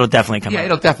 I think it'll definitely come out. Yeah,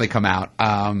 it'll definitely come out.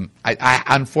 I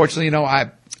unfortunately, you know,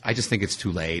 I just think it's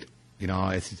too late. You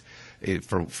know,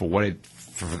 for what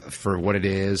it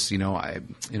is, you know,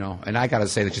 and I got to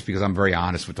say that just because I'm very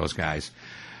honest with those guys,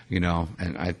 you know,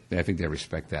 and I think they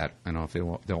respect that. I know if they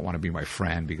don't want to be my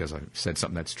friend because I said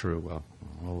something that's true, well,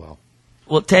 oh well.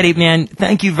 Well, Teddy, man,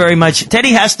 thank you very much.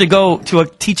 Teddy has to go to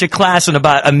teach a class in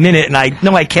about a minute, and I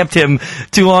know I kept him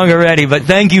too long already, but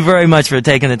thank you very much for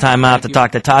taking the time out to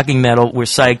talk to Talking Metal. We're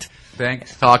psyched.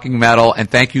 Thanks, Talking Metal, and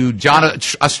thank you, John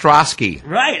Ostrowski.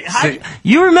 Right.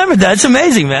 You remembered that. It's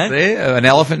amazing, man. An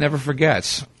elephant never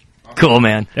forgets. Cool,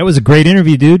 man. That was a great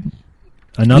interview, dude.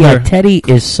 Teddy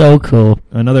is so cool.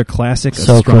 Another classic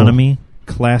astronomy,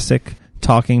 classic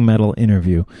Talking Metal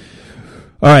interview.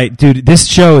 All right, dude, this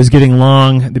show is getting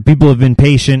long. The people have been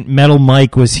patient. Metal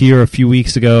Mike was here a few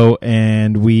weeks ago,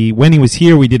 and when he was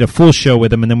here, we did a full show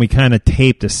with him, and then we kind of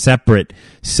taped a separate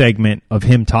segment of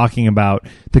him talking about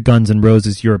the Guns N'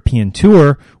 Roses European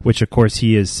tour, which, of course,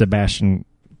 he is Sebastian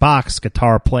Bach's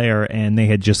guitar player, and they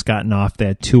had just gotten off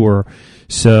that tour.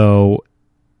 So,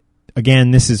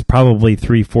 again, this is probably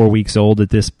 3-4 weeks old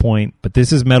at this point, but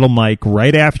this is Metal Mike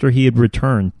right after he had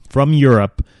returned from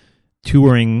Europe,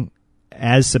 touring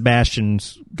as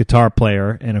Sebastian's guitar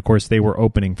player, and of course they were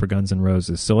opening for Guns N'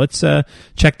 Roses. So let's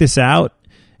check this out,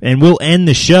 and we'll end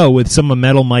the show with some of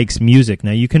Metal Mike's music.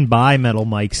 Now you can buy Metal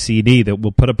Mike's CD. That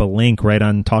we'll put up a link right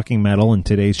on Talking Metal in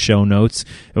today's show notes.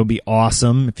 It would be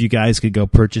awesome if you guys could go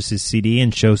purchase his CD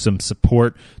and show some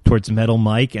support towards Metal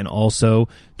Mike and also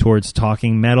towards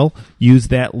Talking Metal. Use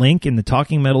that link in the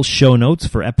Talking Metal show notes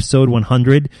for episode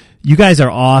 100. You guys are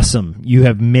awesome. You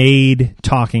have made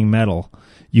Talking Metal.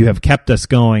 You have kept us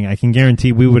going. I can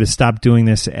guarantee we would have stopped doing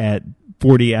this at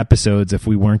 40 episodes if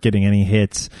we weren't getting any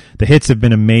hits. The hits have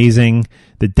been amazing.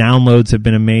 The downloads have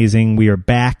been amazing. We are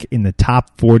back in the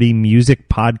top 40 music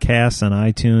podcasts on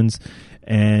iTunes,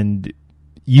 and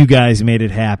you guys made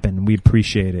it happen. We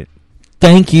appreciate it.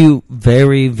 Thank you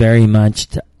very, very much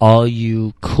to all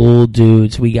you cool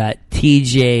dudes. We got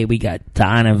TJ, we got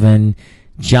Donovan,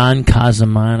 John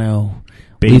Casamano,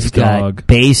 Bass Dog,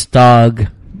 Bass Dog,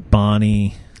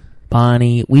 Bonnie.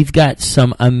 We've got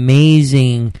some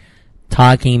amazing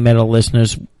Talking Metal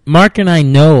listeners. Mark and I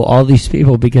know all these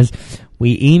people because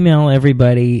we email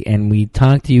everybody and we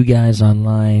talk to you guys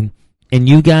online, and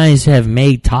you guys have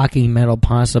made Talking Metal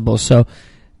possible. So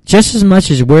just as much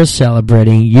as we're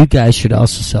celebrating, you guys should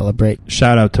also celebrate.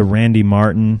 Shout out to Randy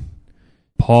Martin,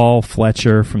 Paul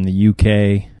Fletcher from the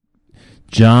UK,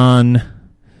 John.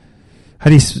 How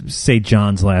do you say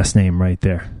John's last name right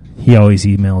there? He always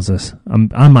emails us.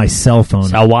 I'm on my cell phone.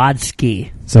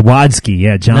 Zawadski,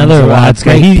 yeah, John another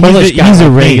Zawadski. He's a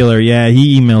regular. Yeah,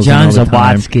 he emails John in all the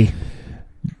time. Zawadski.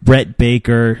 Brett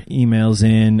Baker emails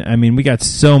in. I mean, we got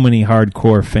so many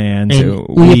hardcore fans. And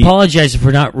we apologize if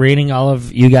we're not reading all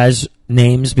of you guys'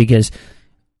 names because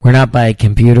we're not by a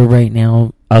computer right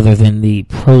now other than the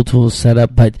Pro Tools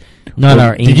setup, but not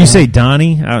our email. Did you say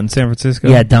Donnie out in San Francisco?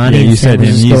 Yeah, Donnie. Yeah, you said him.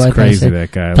 He's crazy,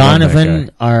 that guy.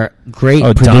 Donovan, our great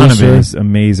producer. Donovan is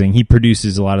amazing. He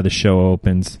produces a lot of the show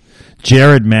opens.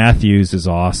 Jared Matthews is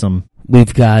awesome.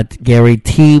 We've got Gary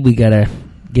T. We got to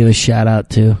give a shout out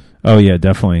to. Oh, yeah,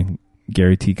 definitely.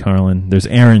 Gary T. Carlin. There's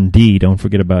Aaron D. Don't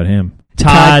forget about him.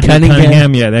 Todd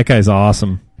Cunningham. Yeah, that guy's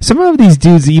awesome. Some of these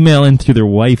dudes email in through their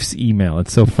wife's email.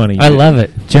 It's so funny. I love it.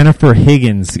 Jennifer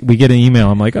Higgins. We get an email.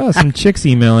 I'm like, oh, some chick's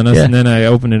emailing us, Yeah. and then I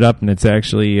open it up, and it's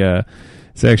actually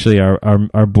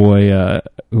our boy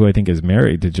who I think is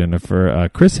married to Jennifer,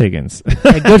 Chris Higgins.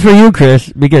 Yeah, good for you,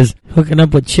 Chris, because hooking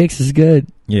up with chicks is good.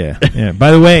 Yeah, yeah.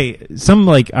 By the way,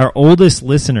 our oldest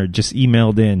listener just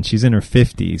emailed in. She's in her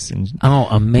 50s. And Oh,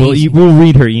 amazing. We'll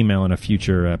read her email in a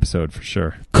future episode for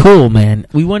sure. Cool, man.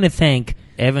 We want to thank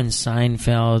Evan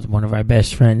Seinfeld, one of our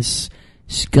best friends,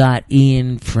 Scott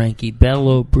Ian, Frankie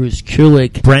Bello, Bruce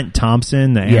Kulick, Brent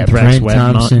Thompson, the Anthrax Brent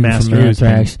Thompson webmaster. from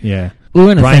Anthrax. Yeah. We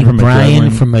want to Brian thank from Brian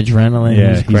Adrenaline. from Adrenaline. Yeah,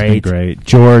 He's he's been great. great.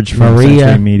 George from Maria,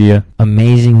 Century Media.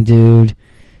 amazing dude.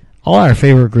 All our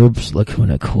favorite groups: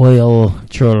 Lacuna Coil,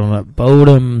 Children of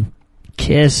Bodom,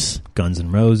 Kiss, Guns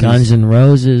N'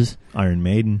 Roses, Iron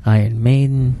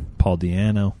Maiden, Paul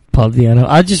Di'Anno.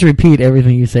 I'll just repeat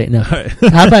everything you say. No,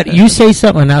 how about you say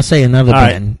something and I'll say another All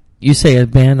band. right. You say a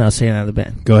band, I'll say another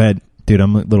band. Go ahead, dude.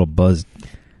 I'm a little buzzed.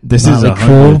 This Motley is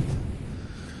Crue.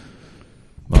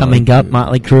 Coming up,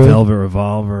 Motley Crue. Velvet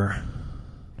Revolver.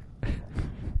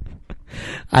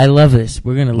 I love this.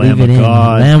 We're gonna leave Lamb it of in.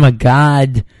 God. Lamb of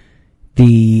God.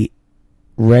 The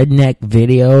Redneck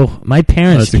video. My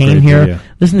parents That's a came great here. video.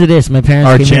 Listen to this. My parents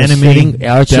Arch came Enemy, here sitting.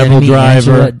 Arch Devil Enemy,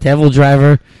 Driver. Angela, Devil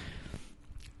Driver.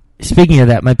 Speaking of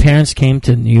that, my parents came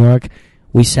to New York.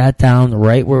 We sat down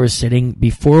right where we're sitting.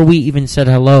 Before we even said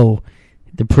hello,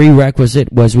 the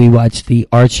prerequisite was we watched the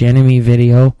Arch Enemy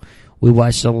video. We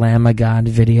watched the Lamb of God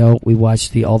video. We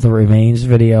watched the All the Remains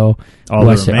video. All we the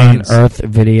watched Remains. the Unearth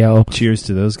video. Cheers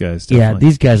to those guys. Yeah, Definitely.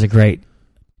 these guys are great.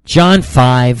 John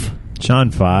 5.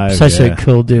 John 5. Such yeah. a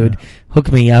cool dude.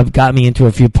 Hooked me up, got me into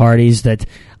a few parties that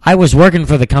I was working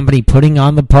for the company putting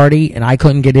on the party, and I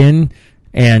couldn't get in,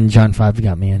 and John 5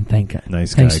 got me in. Thanks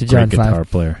Nice guy. to John Great 5. guitar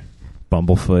player.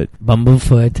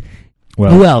 Bumblefoot.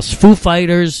 Well, Who else? Foo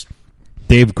Fighters.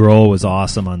 Dave Grohl was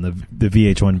awesome on the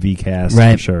VH1 Vcast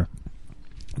Right. for sure.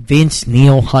 Vince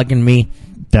Neil hugging me.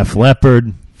 Def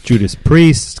Leppard, Judas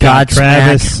Priest, Scott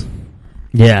Travis.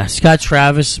 Yeah, Scott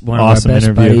Travis, one Awesome of our best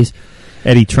interview. buddies.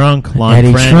 Eddie Trunk, Lon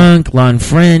Eddie Friend. Trunk, Lon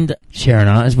Friend, Sharon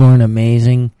Osbourne,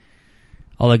 amazing.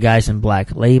 All the guys in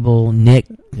Black Label, Nick,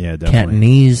 Yeah, definitely.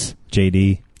 Cantonese,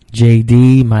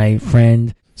 JD, my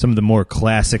friend. Some of the more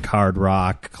classic hard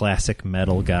rock, classic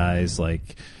metal guys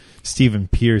like Stephen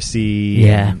Pearcy,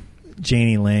 Yeah.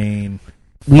 Janie Lane,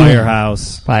 Yeah.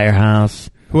 Firehouse.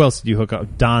 Who else did you hook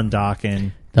up? Don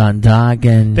Dokken. Don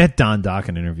Dokken. That Don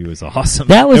Dokken interview was awesome.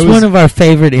 That was one of our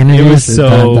favorite interviews. It was with so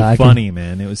Don Dokken. funny,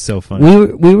 man. It was so funny.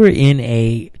 We were in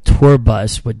a tour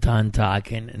bus with Don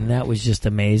Dokken, and that was just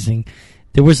amazing.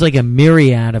 There was like a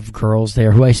myriad of girls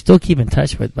there who I still keep in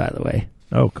touch with, by the way.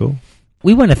 Oh, cool.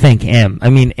 We want to thank M. I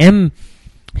mean, M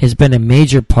has been a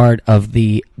major part of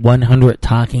the 100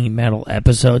 Talking Metal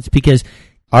episodes because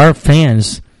our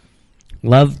fans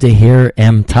love to hear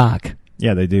M talk.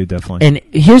 Yeah, they do, definitely. And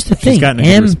here's the thing. She's gotten a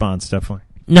M, good response, definitely.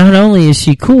 not only is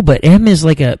she cool, but M is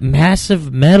like a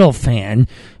massive metal fan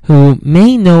who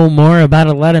may know more about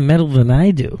a lot of metal than I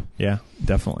do. Yeah,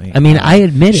 definitely. I mean, I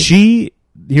admit it.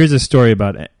 Here's a story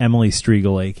about Emily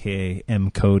Striegel, a.k.a.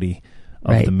 M. Cody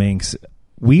of Right. the Minx.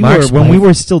 Mark's When we wife.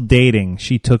 were still dating,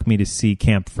 she took me to see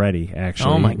Camp Freddy,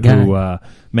 actually. Oh, my God. Who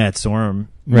Matt Sorum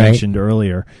Right. mentioned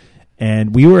earlier.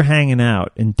 And we were hanging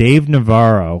out, and Dave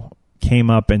Navarro came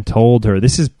up and told her,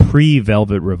 this is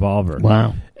pre-Velvet Revolver.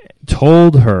 Wow.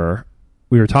 Told her,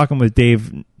 we were talking with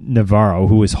Dave Navarro,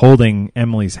 who was holding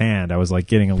Emily's hand. I was like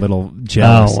getting a little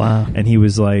jealous. Oh, wow. And he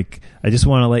was like, I just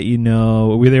want to let you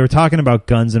know. They were talking about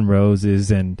Guns N'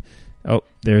 Roses, and oh,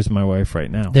 there's my wife right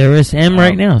now. There is M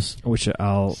right now. Which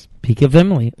I'll... Speak of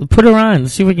Emily. Put her on.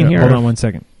 Let's see if we can hear Hold her. on one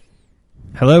second.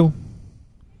 Hello?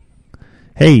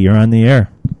 Hey, you're on the air.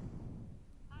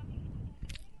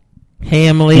 Hey,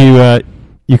 Emily.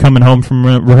 You coming home from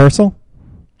rehearsal?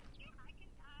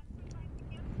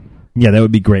 Yeah, that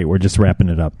would be great. We're just wrapping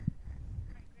it up.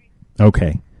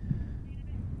 Okay.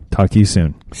 Talk to you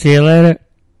soon. See you later.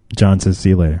 John says, see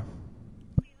you later.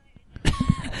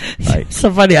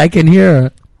 So funny. I can hear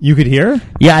her. You could hear her?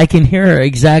 Yeah, I can hear her.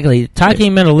 Exactly.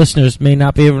 Talking Metal listeners may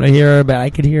not be able to hear her, but I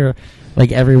could hear her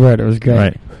like every word. It was great.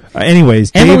 Right.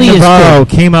 Anyways, Emily Dave is Navarro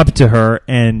good. came up to her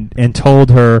and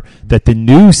told her that the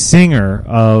new singer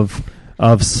of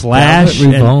Slash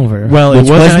Velvet Revolver, well, it which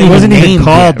wasn't even named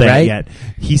called yet, that right? yet.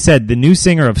 He said the new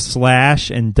singer of Slash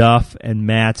and Duff and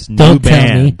Matt's new Don't tell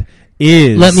band me.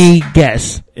 is. Let me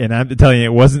guess. And I'm telling you,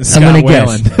 it wasn't I'm Scott gonna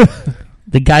Whalen. guess.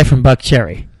 The guy from Buck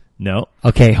Cherry. No.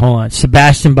 Okay, hold on.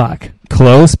 Sebastian Bach.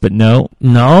 Close, but no.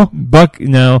 No? Buck,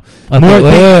 no. Okay, More,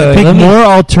 wait, think let me- more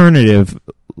alternative,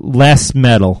 less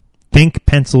metal. Think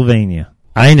Pennsylvania.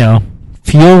 I know.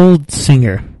 Fueled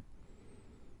Singer.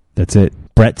 That's it.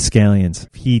 Brett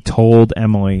Scallions. He told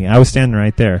Emily, I was standing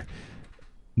right there,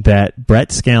 that Brett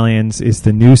Scallions is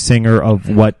the new singer of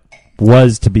what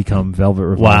was to become Velvet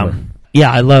Revolver. Wow.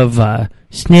 Yeah, I love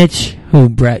Snitch, who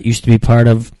Brett used to be part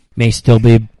of, may still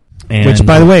be. And Which,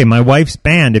 by the way, my wife's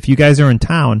band, if you guys are in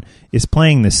town, is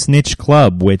playing the Snitch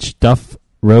Club, which Duff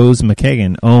Rose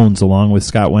McKagan owns along with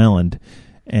Scott Weiland,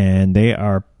 and they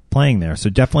are playing there. So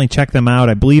definitely check them out.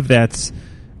 I believe that's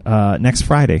next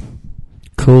Friday.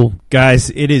 Cool. Guys,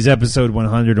 it is episode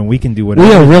 100, and we can do whatever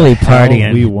we are really the hell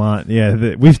partying. we want.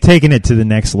 Yeah, we've taken it to the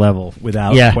next level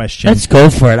without question. Let's go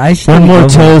for it. One more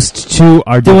toast to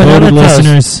our devoted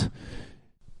listeners.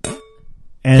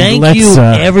 And thank you,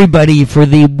 everybody, for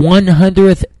the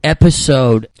 100th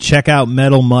episode. Check out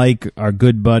Metal Mike, our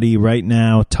good buddy, right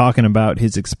now, talking about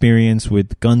his experience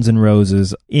with Guns N'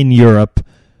 Roses in Europe.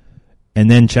 And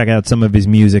then check out some of his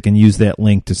music and use that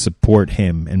link to support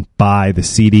him and buy the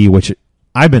CD, which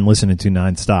I've been listening to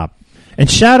nonstop. And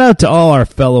shout out to all our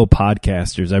fellow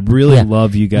podcasters. I really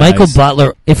love you guys. Michael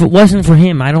Butler, if it wasn't for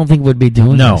him, I don't think we'd be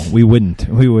doing this. No, we wouldn't.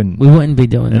 We wouldn't. We wouldn't be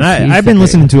doing and this. I've been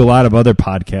listening to a lot of other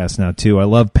podcasts now, too. I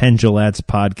love Penn Jillette's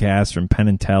podcast from Penn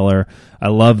and Teller. I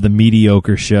love The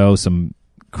Mediocre Show, some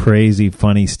crazy,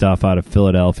 funny stuff out of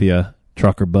Philadelphia,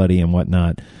 Trucker Buddy and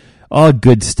whatnot. All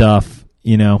good stuff,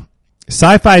 you know.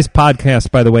 Sci-Fi's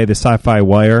podcast, by the way, the Sci-Fi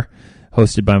Wire,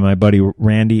 hosted by my buddy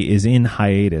Randy, is in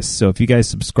hiatus. So if you guys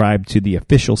subscribe to the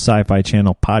official Sci-Fi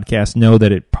Channel podcast, know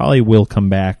that it probably will come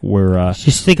back. We're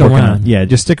just stick around.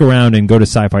 Just stick around and go to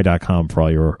sci-fi.com for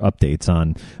all your updates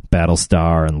on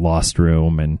Battlestar and Lost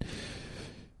Room and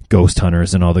Ghost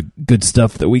Hunters and all the good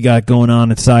stuff that we got going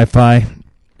on at Sci-Fi.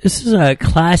 This is a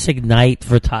classic night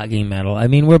for Talking Metal. I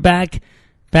mean, we're back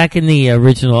in the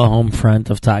original home front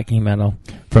of Talking Metal.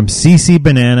 From CC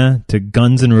Banana to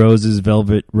Guns N' Roses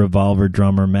Velvet Revolver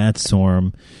drummer Matt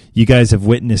Sorum, you guys have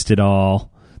witnessed it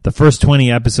all. The first 20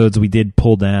 episodes we did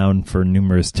pull down for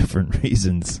numerous different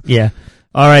reasons. Yeah.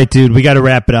 All right, dude, we got to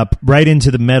wrap it up. Right into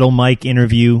the Metal Mike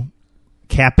interview,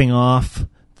 capping off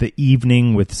the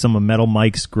evening with some of Metal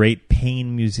Mike's great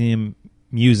Pain Museum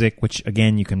music, which,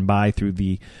 again, you can buy through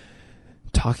the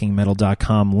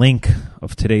TalkingMetal.com link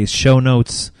of today's show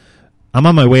notes. I'm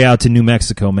on my way out to New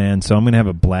Mexico, man, so I'm going to have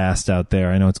a blast out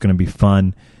there. I know it's going to be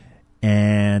fun.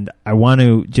 And I want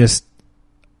to just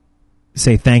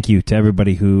say thank you to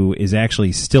everybody who is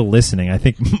actually still listening. I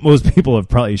think most people have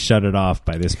probably shut it off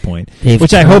by this point,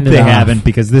 which I hope they haven't,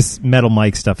 because this Metal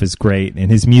Mike stuff is great,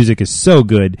 and his music is so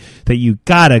good that you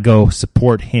got to go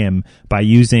support him by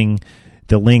using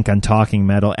the link on Talking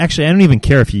Metal. Actually, I don't even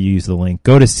care if you use the link.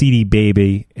 Go to CD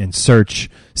Baby and search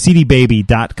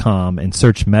cdbaby.com and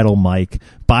search Metal Mike.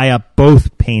 Buy up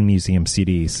both Pain Museum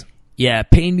CDs. Yeah,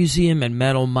 Pain Museum and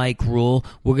Metal Mike rule.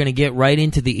 We're going to get right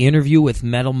into the interview with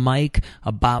Metal Mike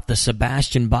about the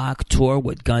Sebastian Bach tour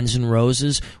with Guns N'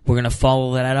 Roses. We're going to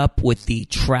follow that up with the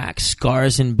track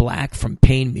Scars in Black from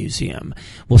Pain Museum.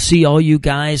 We'll see all you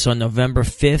guys on November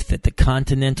 5th at the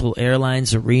Continental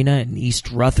Airlines Arena in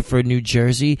East Rutherford, New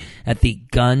Jersey at the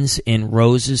Guns N'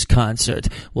 Roses concert.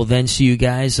 We'll then see you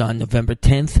guys on November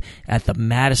 10th at the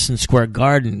Madison Square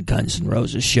Garden Guns N'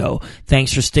 Roses show.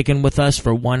 Thanks for sticking with us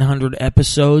for 100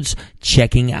 episodes.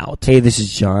 Checking out. Hey, this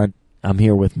is John. I'm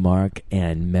here with Mark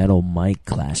and Metal Mike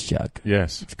Glasschuck.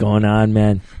 Yes. What's going on,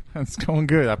 man? It's going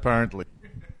good, apparently.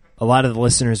 A lot of the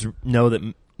listeners know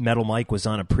that Metal Mike was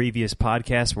on a previous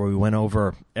podcast where we went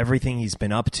over everything he's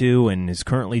been up to and is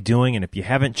currently doing. And if you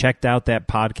haven't checked out that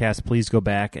podcast, please go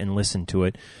back and listen to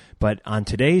it. But on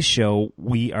today's show,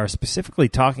 we are specifically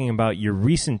talking about your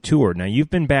recent tour. Now, you've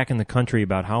been back in the country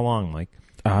about how long, Mike?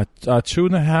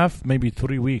 2.5, maybe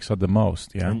 3 weeks at the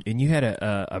most. Yeah, and you had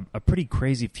a pretty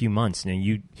crazy few months. Now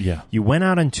you went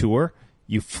out on tour.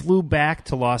 You flew back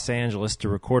to Los Angeles to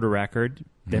record a record,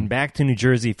 then back to New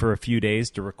Jersey for a few days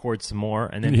to record some more,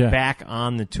 and then back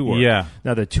on the tour. Yeah.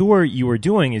 Now the tour you were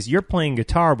doing is you're playing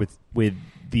guitar with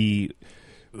the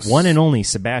one and only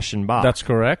Sebastian Bach. That's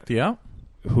correct. Yeah.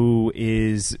 Who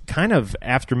is kind of,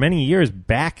 after many years,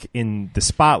 back in the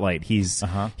spotlight. He's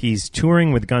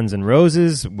touring with Guns N'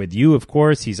 Roses, with you, of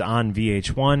course. He's on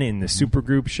VH1 in the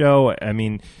Supergroup show. I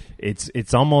mean,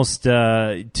 it's almost,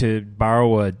 to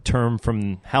borrow a term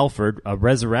from Halford, a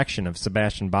resurrection of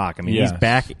Sebastian Bach. I mean, he's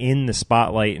back in the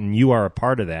spotlight, and you are a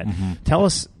part of that. Tell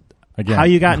us how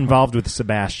you got involved with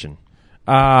Sebastian.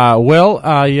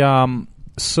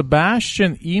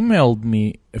 Sebastian emailed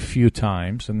me a few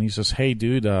times, and he says, "Hey,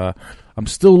 dude, I'm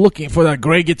still looking for that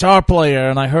great guitar player,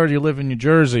 and I heard you live in New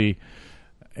Jersey.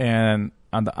 And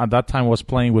at that time I was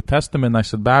playing with Testament. I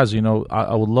said, Baz, I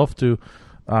would love to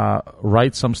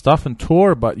write some stuff and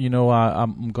tour, but,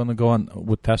 I'm going to go on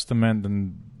with Testament,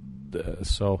 and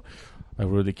so I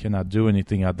really cannot do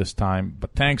anything at this time.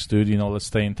 But thanks, dude. Let's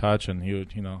stay in touch. And he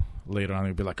would, later on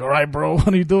he'd be like, all right, bro,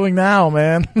 what are you doing now,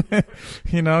 man?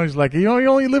 He's like, you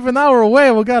only live an hour away.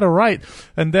 We got to write.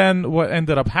 And then what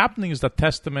ended up happening is that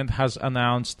Testament has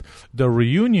announced the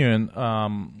reunion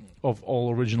of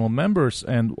all original members.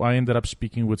 And I ended up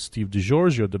speaking with Steve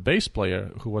DiGiorgio, the bass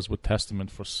player, who was with Testament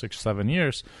for 6-7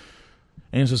 years.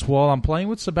 And he says, well, I'm playing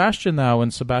with Sebastian now,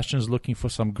 and Sebastian's looking for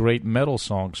some great metal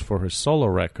songs for his solo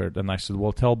record. And I said,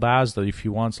 well, tell Baz that if he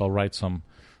wants, I'll write some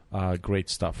great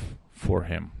stuff for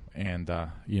him. And,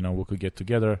 we could get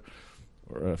together,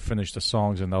 finish the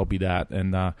songs, and that'll be that.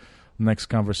 And next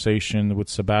conversation with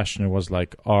Sebastian was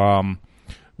like,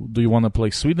 do you want to play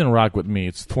Sweden Rock with me?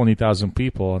 It's 20,000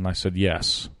 people. And I said,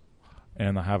 yes.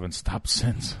 And I haven't stopped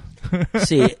since.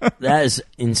 See, that is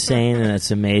insane and it's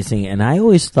amazing. And I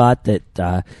always thought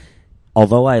that,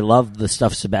 although I loved the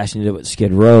stuff Sebastian did with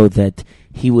Skid Row, that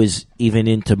he was even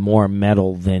into more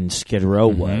metal than Skid Row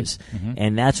was. Mm-hmm.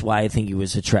 And that's why I think he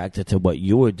was attracted to what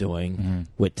you were doing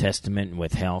with Testament and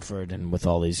with Halford and with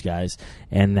all these guys.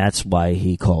 And that's why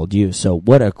he called you. So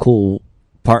what a cool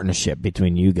partnership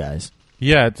between you guys.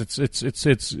 Yeah, it's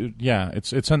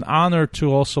an honor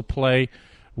to also play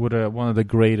with one of the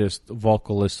greatest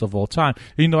vocalists of all time.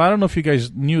 I don't know if you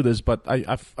guys knew this, but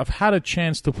I've had a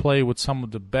chance to play with some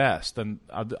of the best, and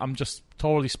I'm just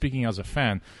totally speaking as a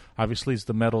fan. Obviously, it's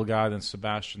the metal guy, then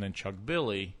Sebastian, and Chuck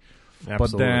Billy. Absolutely.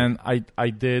 But then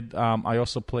I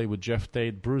also played with Jeff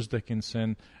Tate, Bruce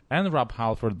Dickinson, and Rob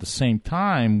Halford at the same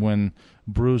time when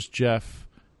Bruce, Jeff,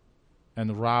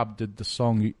 and Rob did the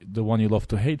song, The One You Love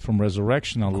to Hate from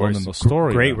Resurrection on London the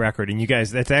Story. Great record. And you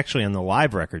guys, that's actually on the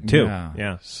live record too.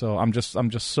 Yeah. So I'm just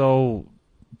so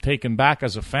taken back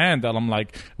as a fan that I'm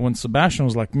like, when Sebastian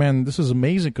was like, man, this is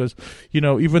amazing, because,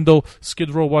 even though Skid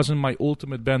Row wasn't my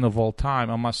ultimate band of all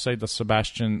time, I must say that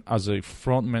Sebastian as a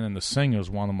frontman and a singer is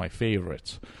one of my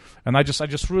favorites. And I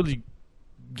just really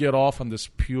get off on this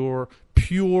pure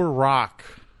rock,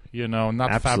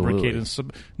 not Absolutely.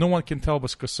 fabricated. No one can tell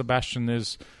because Sebastian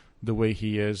is the way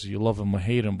he is. You love him or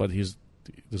hate him, but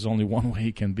there's only one way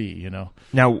he can be,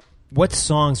 Now, what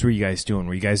songs were you guys doing?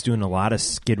 Were you guys doing a lot of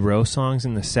Skid Row songs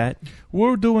in the set?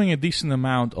 We're doing a decent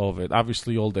amount of it.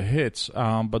 Obviously, all the hits,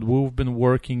 but we've been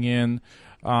working in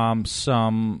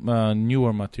some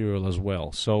newer material as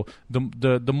well. So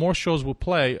the more shows we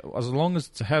play, as long as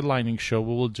it's a headlining show,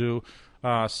 we will do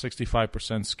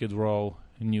 65% Skid Row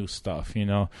new stuff,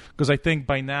 because I think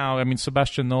by now,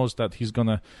 Sebastian knows that he's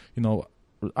gonna,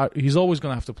 he's always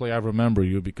gonna have to play I Remember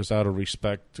You, because out of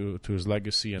respect to his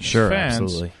legacy and his fans.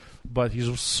 Absolutely. But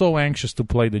he's so anxious to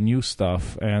play the new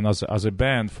stuff, and as a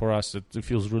band, for us, it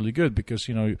feels really good because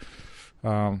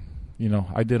I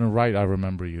didn't write I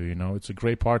Remember You. It's a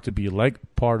great part to be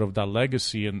part of that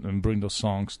legacy and bring those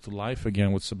songs to life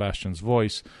again with Sebastian's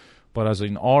voice. But as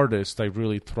an artist, I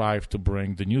really thrive to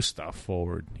bring the new stuff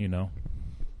forward.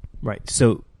 Right.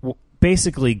 So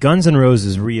basically, Guns N'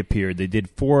 Roses reappeared. They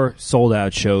did 4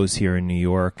 sold-out shows here in New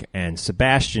York, and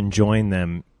Sebastian joined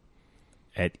them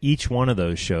at each one of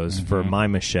those shows for My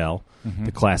Michelle,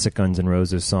 the classic Guns N'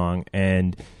 Roses song.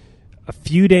 And a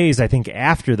few days, I think,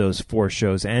 after those 4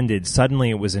 shows ended,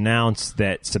 suddenly it was announced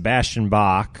that Sebastian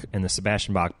Bach and the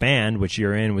Sebastian Bach Band, which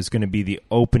you're in, was going to be the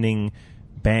opening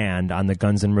band on the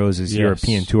Guns N' Roses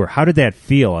European tour. How did that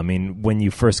feel? When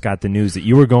you first got the news that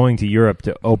you were going to Europe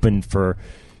to open for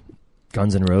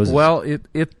Guns N' Roses? Well, it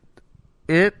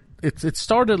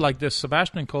started like this.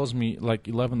 Sebastian calls me like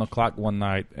 11 o'clock one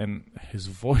night, and his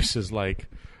voice is like,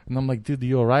 and I'm like, dude,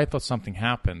 you all right? I thought something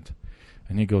happened.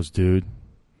 And he goes, dude,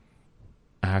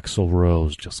 Axl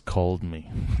Rose just called me.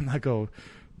 And I go,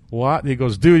 what? He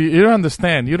goes, dude, you don't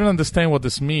understand. You don't understand what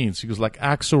this means. He goes, like,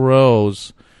 Axl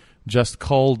Rose just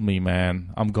called me,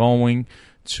 man. I'm going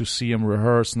to see him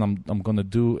rehearse, and I'm going to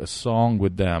do a song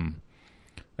with them.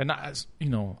 And I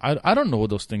don't know what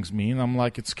those things mean. I'm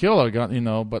like, it's killer,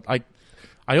 but I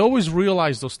always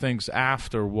realize those things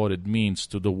after what it means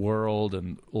to the world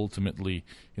and ultimately,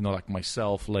 like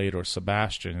myself later, or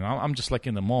Sebastian. I'm just like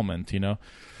in the moment,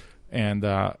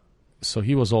 And so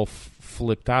he was all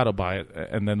flipped out by it.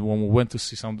 And then when we went to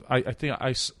see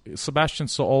Sebastian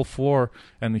saw all 4,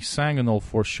 and he sang in all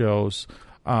 4 shows.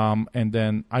 And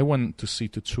then I went to see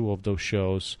 2 of those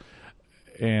shows.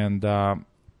 And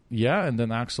and then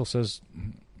Axl says,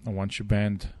 I want your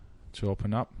band to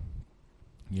open up.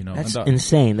 You know, That's and,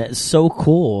 insane. That's so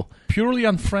cool. Purely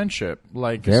on friendship.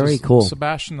 Like, very cool.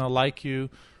 Sebastian, I like you.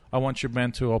 I want your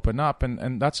band to open up.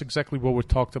 And that's exactly what we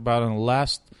talked about in the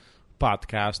last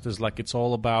podcast, is like it's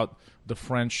all about the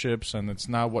friendships, and it's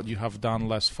not what you have done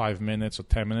last 5 minutes or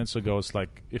 10 minutes ago. It's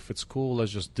like, if it's cool,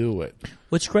 let's just do it.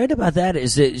 What's great about that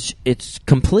is it's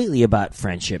completely about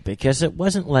friendship, because it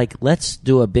wasn't like, let's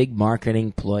do a big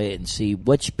marketing ploy and see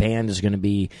which band is going to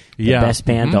be the best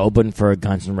band to open for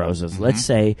Guns N' Roses. Let's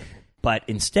say, but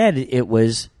instead it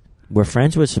was, we're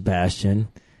friends with Sebastian.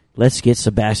 Let's get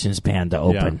Sebastian's band to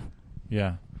open.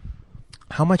 Yeah.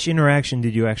 How much interaction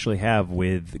did you actually have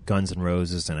with Guns N'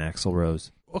 Roses and Axl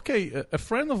Rose? Okay, a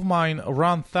friend of mine,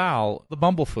 Ron Thal, the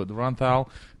Bumblefoot. Ron Thal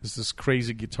is this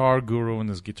crazy guitar guru in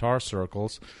his guitar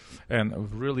circles, and a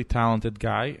really talented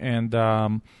guy. And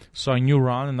so I knew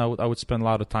Ron, and I would spend a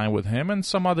lot of time with him and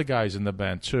some other guys in the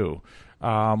band too.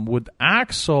 With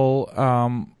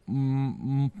Axl,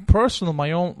 personal,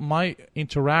 my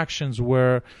interactions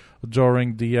were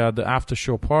during the after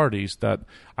show parties that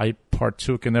I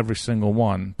partook in every single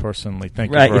one personally.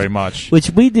 Thank you very much. Which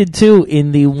we did too,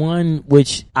 in the one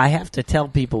which I have to tell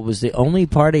people was the only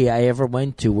party I ever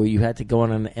went to where you had to go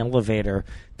on an elevator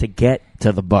to get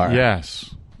to the bar.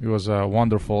 Yes. It was a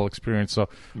wonderful experience. So,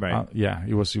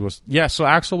 it was. Yeah, so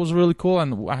Axl was really cool,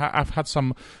 and I've had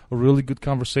some really good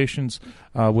conversations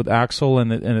with Axl,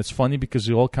 and it's funny because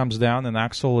it all comes down, and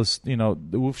Axl is,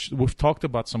 we've talked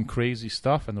about some crazy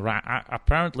stuff, and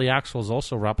apparently Axl is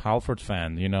also a Rob Halford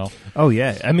fan, Oh,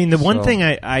 yeah. I mean, the one thing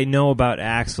I know about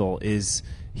Axl is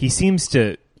he seems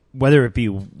to, whether it be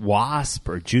Wasp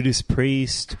or Judas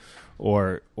Priest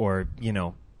or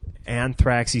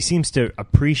Anthrax, he seems to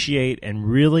appreciate and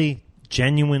really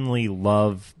genuinely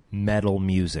love metal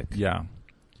music. Yeah.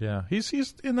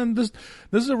 He's and then this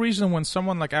is a reason when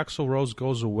someone like Axl Rose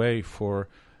goes away for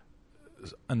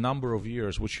a number of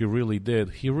years, which he really did,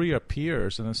 he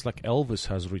reappears, and it's like Elvis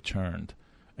has returned.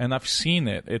 And I've seen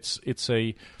it. It's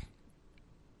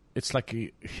like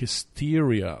a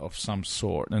hysteria of some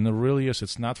sort, and it really is.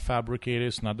 It's not fabricated.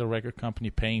 It's not the record company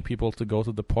paying people to go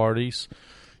to the parties.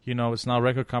 It's not a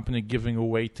record company giving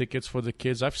away tickets for the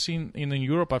kids. I've seen in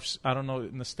Europe, I don't know,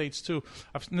 in the States too.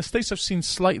 In the States, I've seen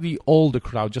slightly older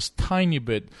crowd, just tiny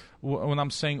bit. When I'm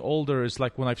saying older, is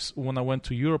like when I went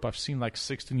to Europe, I've seen like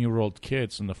 16-year-old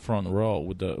kids in the front row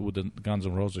with the Guns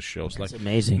N' Roses shows. That's like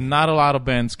amazing. Not a lot of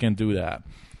bands can do that,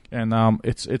 and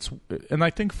it's and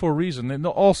I think for a reason. It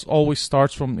always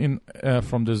starts from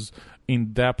this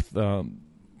in-depth.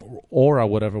 Aura,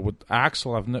 whatever. With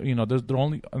Axl,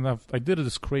 I did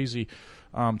this crazy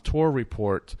tour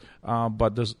report,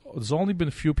 but there's only been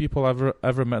a few people I've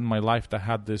ever met in my life that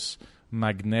had this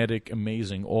magnetic,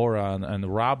 amazing aura, and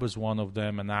Rob is one of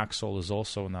them, and Axl is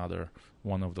also another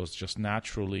one of those. Just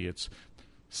naturally, it's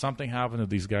something happened to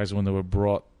these guys when they were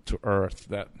brought to Earth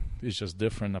that is just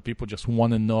different. Now, people just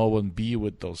want to know and be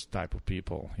with those type of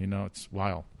people. It's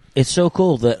wild. It's so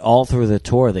cool that all through the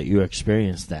tour that you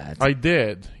experienced that. I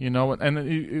did, and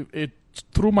it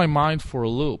threw my mind for a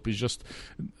loop. It's just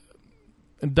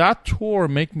that tour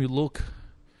made me look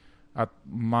at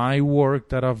my work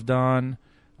that I've done,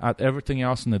 at everything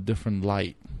else in a different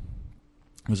light.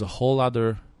 There's a whole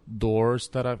other doors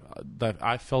that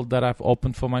I felt that I've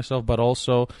opened for myself, but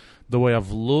also the way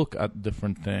I've looked at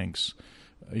different things.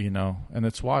 And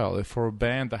it's wild. For a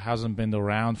band that hasn't been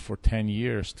around for 10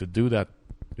 years to do that,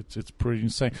 it's pretty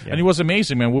insane. Yeah. And it was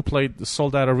amazing, man. We played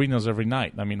sold-out arenas every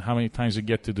night. I mean, how many times you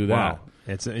get to do that? Wow.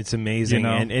 It's amazing.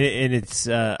 And it's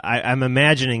I'm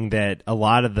imagining that a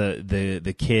lot of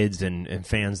the kids and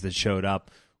fans that showed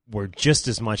up were just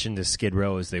as much into Skid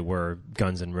Row as they were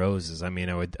Guns N' Roses. I mean,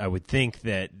 I would think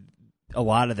that a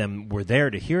lot of them were there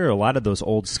to hear a lot of those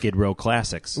old Skid Row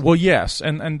classics. Well, yes,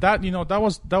 and that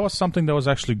that was something that was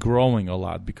actually growing a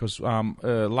lot, because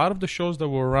a lot of the shows that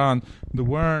were around, they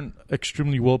weren't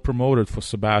extremely well promoted for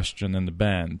Sebastian and the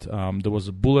band. There was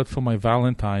a Bullet for My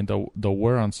Valentine that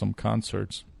were on some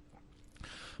concerts,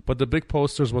 but the big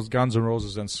posters was Guns N'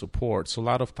 Roses and Support. So a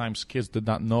lot of times kids did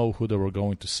not know who they were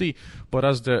going to see. But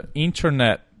as the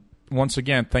internet, once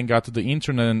again, thank God to the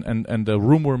internet and the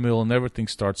rumor mill and everything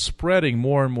starts spreading,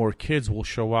 more and more kids will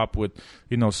show up with,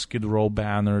 Skid Row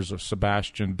banners or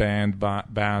Sebastian band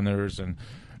banners, and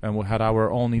we had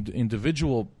our own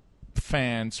individual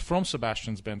fans from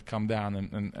Sebastian's band come down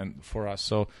and for us.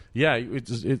 So yeah,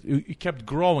 it kept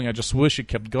growing. I just wish it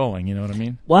kept going. You know what I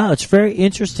mean? Wow, it's very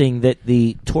interesting that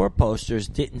the tour posters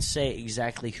didn't say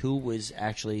exactly who was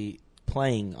actually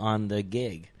playing on the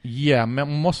gig. Yeah,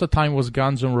 most of the time was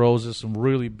Guns N' Roses, some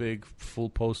really big full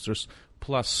posters,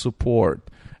 plus Support.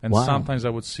 And sometimes I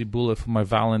would see Bullet for My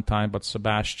Valentine, but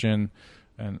Sebastian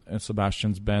and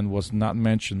Sebastian's band was not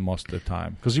mentioned most of the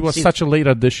time because he was See, such a late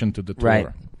addition to the tour. Right.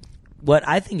 What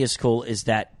I think is cool is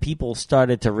that people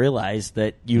started to realize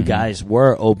that you Mm-hmm. guys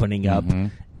were opening up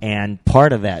and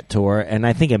part of that tour, and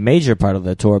I think a major part of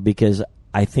the tour, because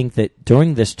I think that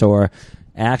during this tour,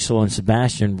 Axl and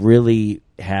Sebastian really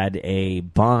had a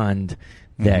bond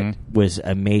that was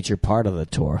a major part of the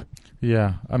tour.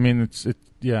 Yeah, I mean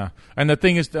yeah, and the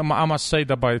thing is, I must say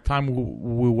that by the time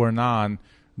we were on,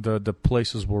 the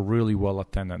places were really well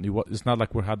attended. It's not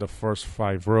like we had the first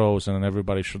 5 rows and then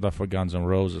everybody showed up for Guns N'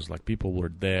 Roses. Like people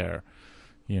were there,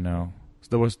 you know.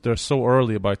 They're so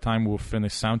early. By the time we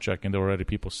finished sound checking, there were already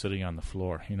people sitting on the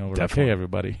floor. You know, we're Definitely. like, hey,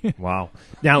 everybody. Wow.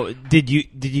 Now, did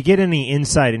you get any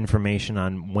inside information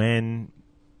on when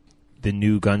the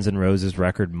new Guns N' Roses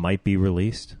record might be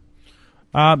released?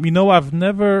 You know, I've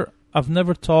never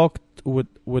talked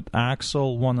with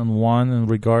Axl one-on-one in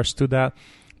regards to that,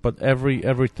 but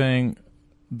everything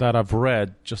that I've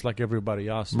read, just like everybody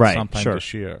else, Right, sometime sure.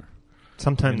 this year.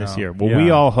 Sometime You this know, year. Well, yeah.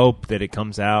 we all hope that it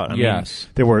comes out. I Yes.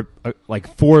 mean, there were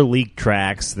like 4 leaked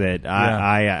tracks that Yeah.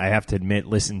 I have to admit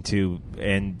listened to,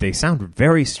 and they sound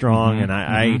very strong. Mhm,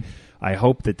 And I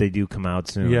hope that they do come out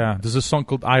soon. Yeah, there's a song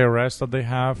called IRS that they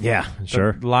have. Yeah, that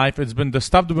sure. Live, it's been the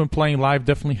stuff they've been playing live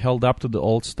definitely held up to the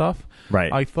old stuff.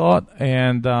 Right. I thought,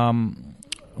 and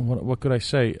what could I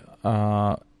say?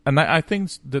 And I think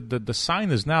the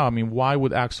sign is now. I mean, why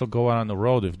would Axl go out on the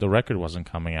road if the record wasn't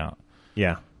coming out?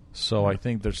 Yeah. So I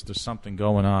think there's something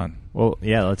going on. Well,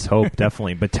 yeah, let's hope,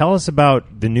 definitely. But tell us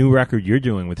about the new record you're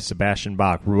doing with Sebastian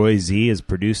Bach. Roy Z is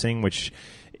producing, which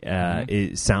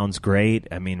it sounds great.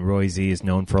 I mean, Roy Z is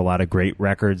known for a lot of great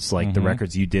records, like the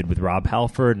records you did with Rob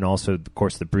Halford, and also, of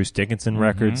course, the Bruce Dickinson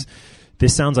records.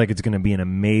 This sounds like it's going to be an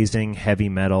amazing heavy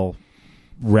metal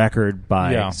record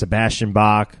by Sebastian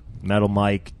Bach, Metal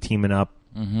Mike, teaming up.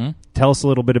 Tell us a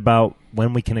little bit about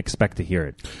when we can expect to hear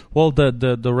it. Well,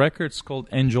 the record's called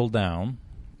Angel Down.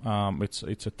 It's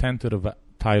a tentative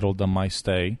title that might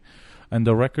stay, and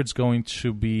the record's going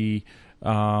to be.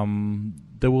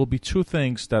 There will be 2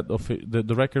 things that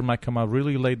the record might come out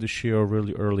really late this year or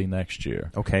really early next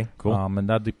year. Okay, cool. And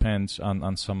that depends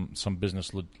on some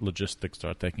business logistics that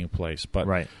are taking place. But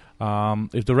right.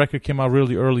 If the record came out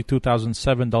really early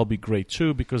 2007, that'll be great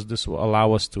too, because this will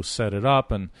allow us to set it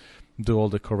up and do all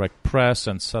the correct press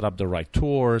and set up the right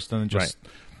tours. Then just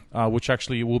which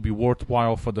actually will be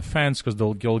worthwhile for the fans because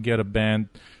they'll get a band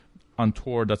on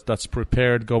tour that's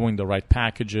prepared, going the right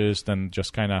packages, than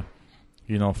just kind of,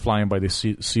 you know, flying by the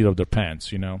seat of their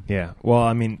pants, you know? Yeah. Well,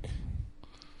 I mean,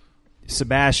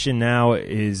 Sebastian now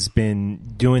has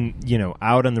been doing, you know,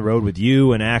 out on the road with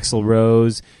you and Axl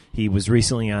Rose. He was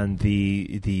recently on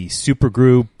the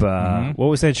Supergroup. What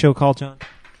was that show called, John?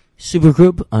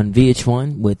 Supergroup on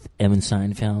VH1 with Evan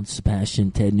Seinfeld,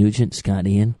 Sebastian, Ted Nugent, Scott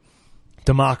Ian.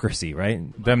 Democracy, right?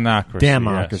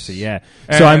 Democracy, yes.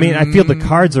 Yeah. So, I mean, I feel the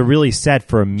cards are really set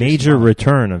for a major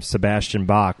return of Sebastian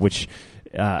Bach, which...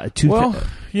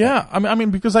 yeah. I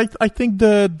mean, because I think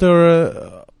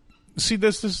see,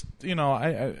 this is, you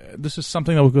know, this is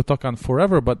something that we could talk on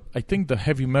forever, but I think the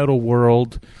heavy metal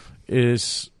world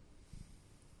is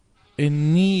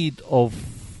in need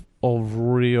of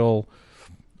real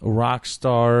rock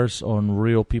stars, on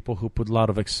real people who put a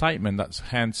lot of excitement. That's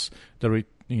hence the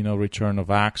return of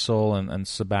Axl and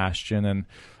Sebastian and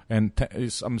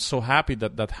I'm so happy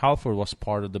that Halford was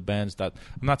part of the bands that,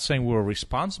 I'm not saying we were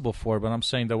responsible for it, but I'm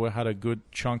saying that we had a good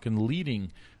chunk in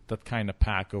leading that kind of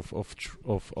pack of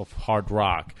hard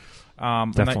rock.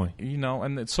 Definitely.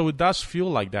 And so it does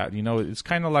feel like that. You know, it's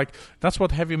kind of like, that's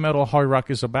what heavy metal hard rock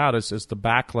is about. Is the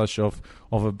backlash of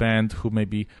a band who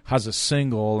maybe has a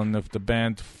single, and if the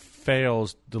band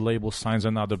fails, the label signs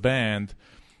another band,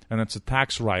 and it's a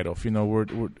tax write-off. You know,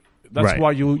 that's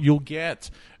why you'll get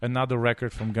another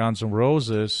record from Guns N'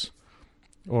 Roses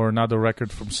or another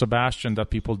record from Sebastian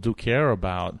that people do care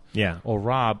about. Yeah. Or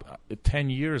Rob, 10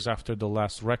 years after the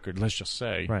last record, let's just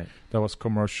say, that was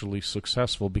commercially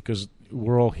successful, because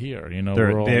we're all here. You know,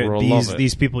 we're all love it.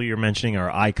 These people you're mentioning are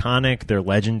iconic. They're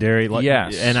legendary.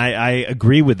 Yes. And I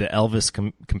agree with the Elvis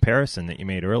comparison that you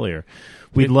made earlier.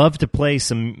 We'd love to play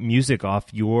some music off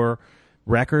your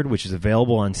record, which is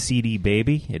available on CD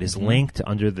Baby. It is linked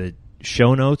under the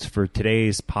show notes for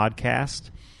today's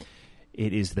podcast.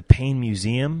 It is the Pain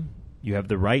Museum. You have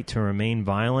the right to remain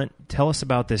violent. Tell us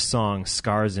about this song,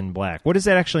 Scars in Black. What does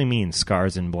that actually mean,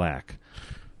 Scars in Black?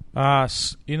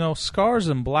 Scars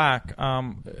in Black.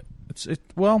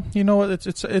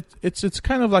 It's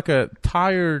kind of like a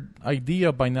tired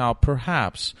idea by now,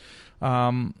 perhaps.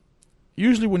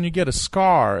 Usually when you get a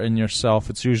scar in yourself,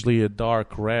 it's usually a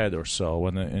dark red or so,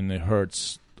 and it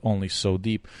hurts only so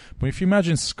deep. But if you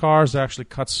imagine scars actually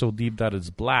cut so deep that it's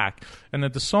black, and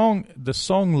that the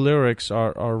song lyrics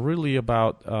are really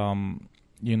about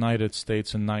United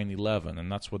States in 9/11,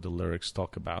 and that's what the lyrics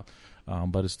talk about.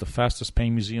 But it's the fastest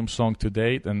paying museum song to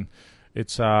date, and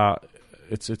it's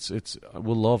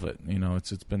we'll love it. You know,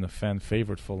 it's been a fan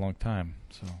favorite for a long time.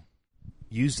 So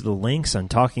use the links on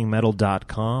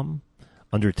TalkingMetal.com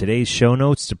under today's show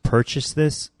notes to purchase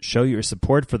this. Show your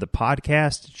support for the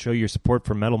podcast. Show your support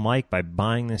for Metal Mike by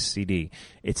buying this CD.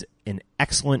 It's an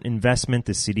excellent investment.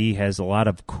 The CD has a lot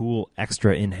of cool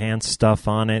extra enhanced stuff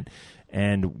on it,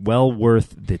 and well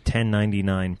worth the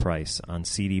 $10.99 price on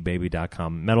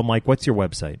cdbaby.com. Metal Mike, what's your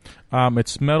website?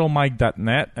 It's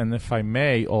metalmike.net, and if I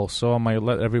may, also I might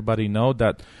let everybody know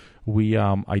that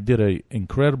I did a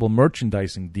incredible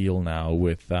merchandising deal now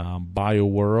with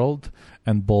BioWorld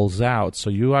and Balls Out. So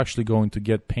you're actually going to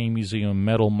get Pain Museum,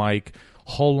 Metal Mike,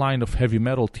 whole line of heavy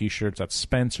metal T-shirts at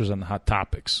Spencer's and Hot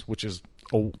Topics, which is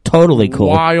a totally cool,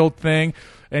 wild thing.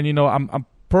 And you know, I'm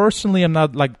personally, I'm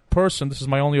not like this is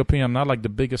my only opinion. I'm not like the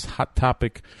biggest Hot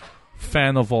Topic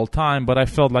fan of all time, but I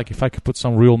felt like if I could put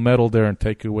some real metal there and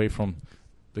take away from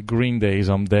the Green Days,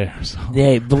 I'm there. So.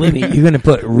 Yeah, believe me, you're going to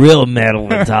put real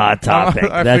metal into Hot Topic.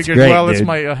 I That's figured, great, well, dude. it's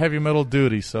my heavy metal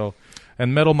duty. So,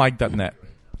 and metalmike.net.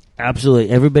 Absolutely.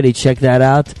 Everybody check that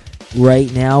out.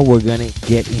 Right now, we're going to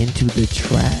get into the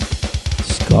track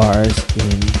Scars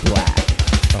in Black.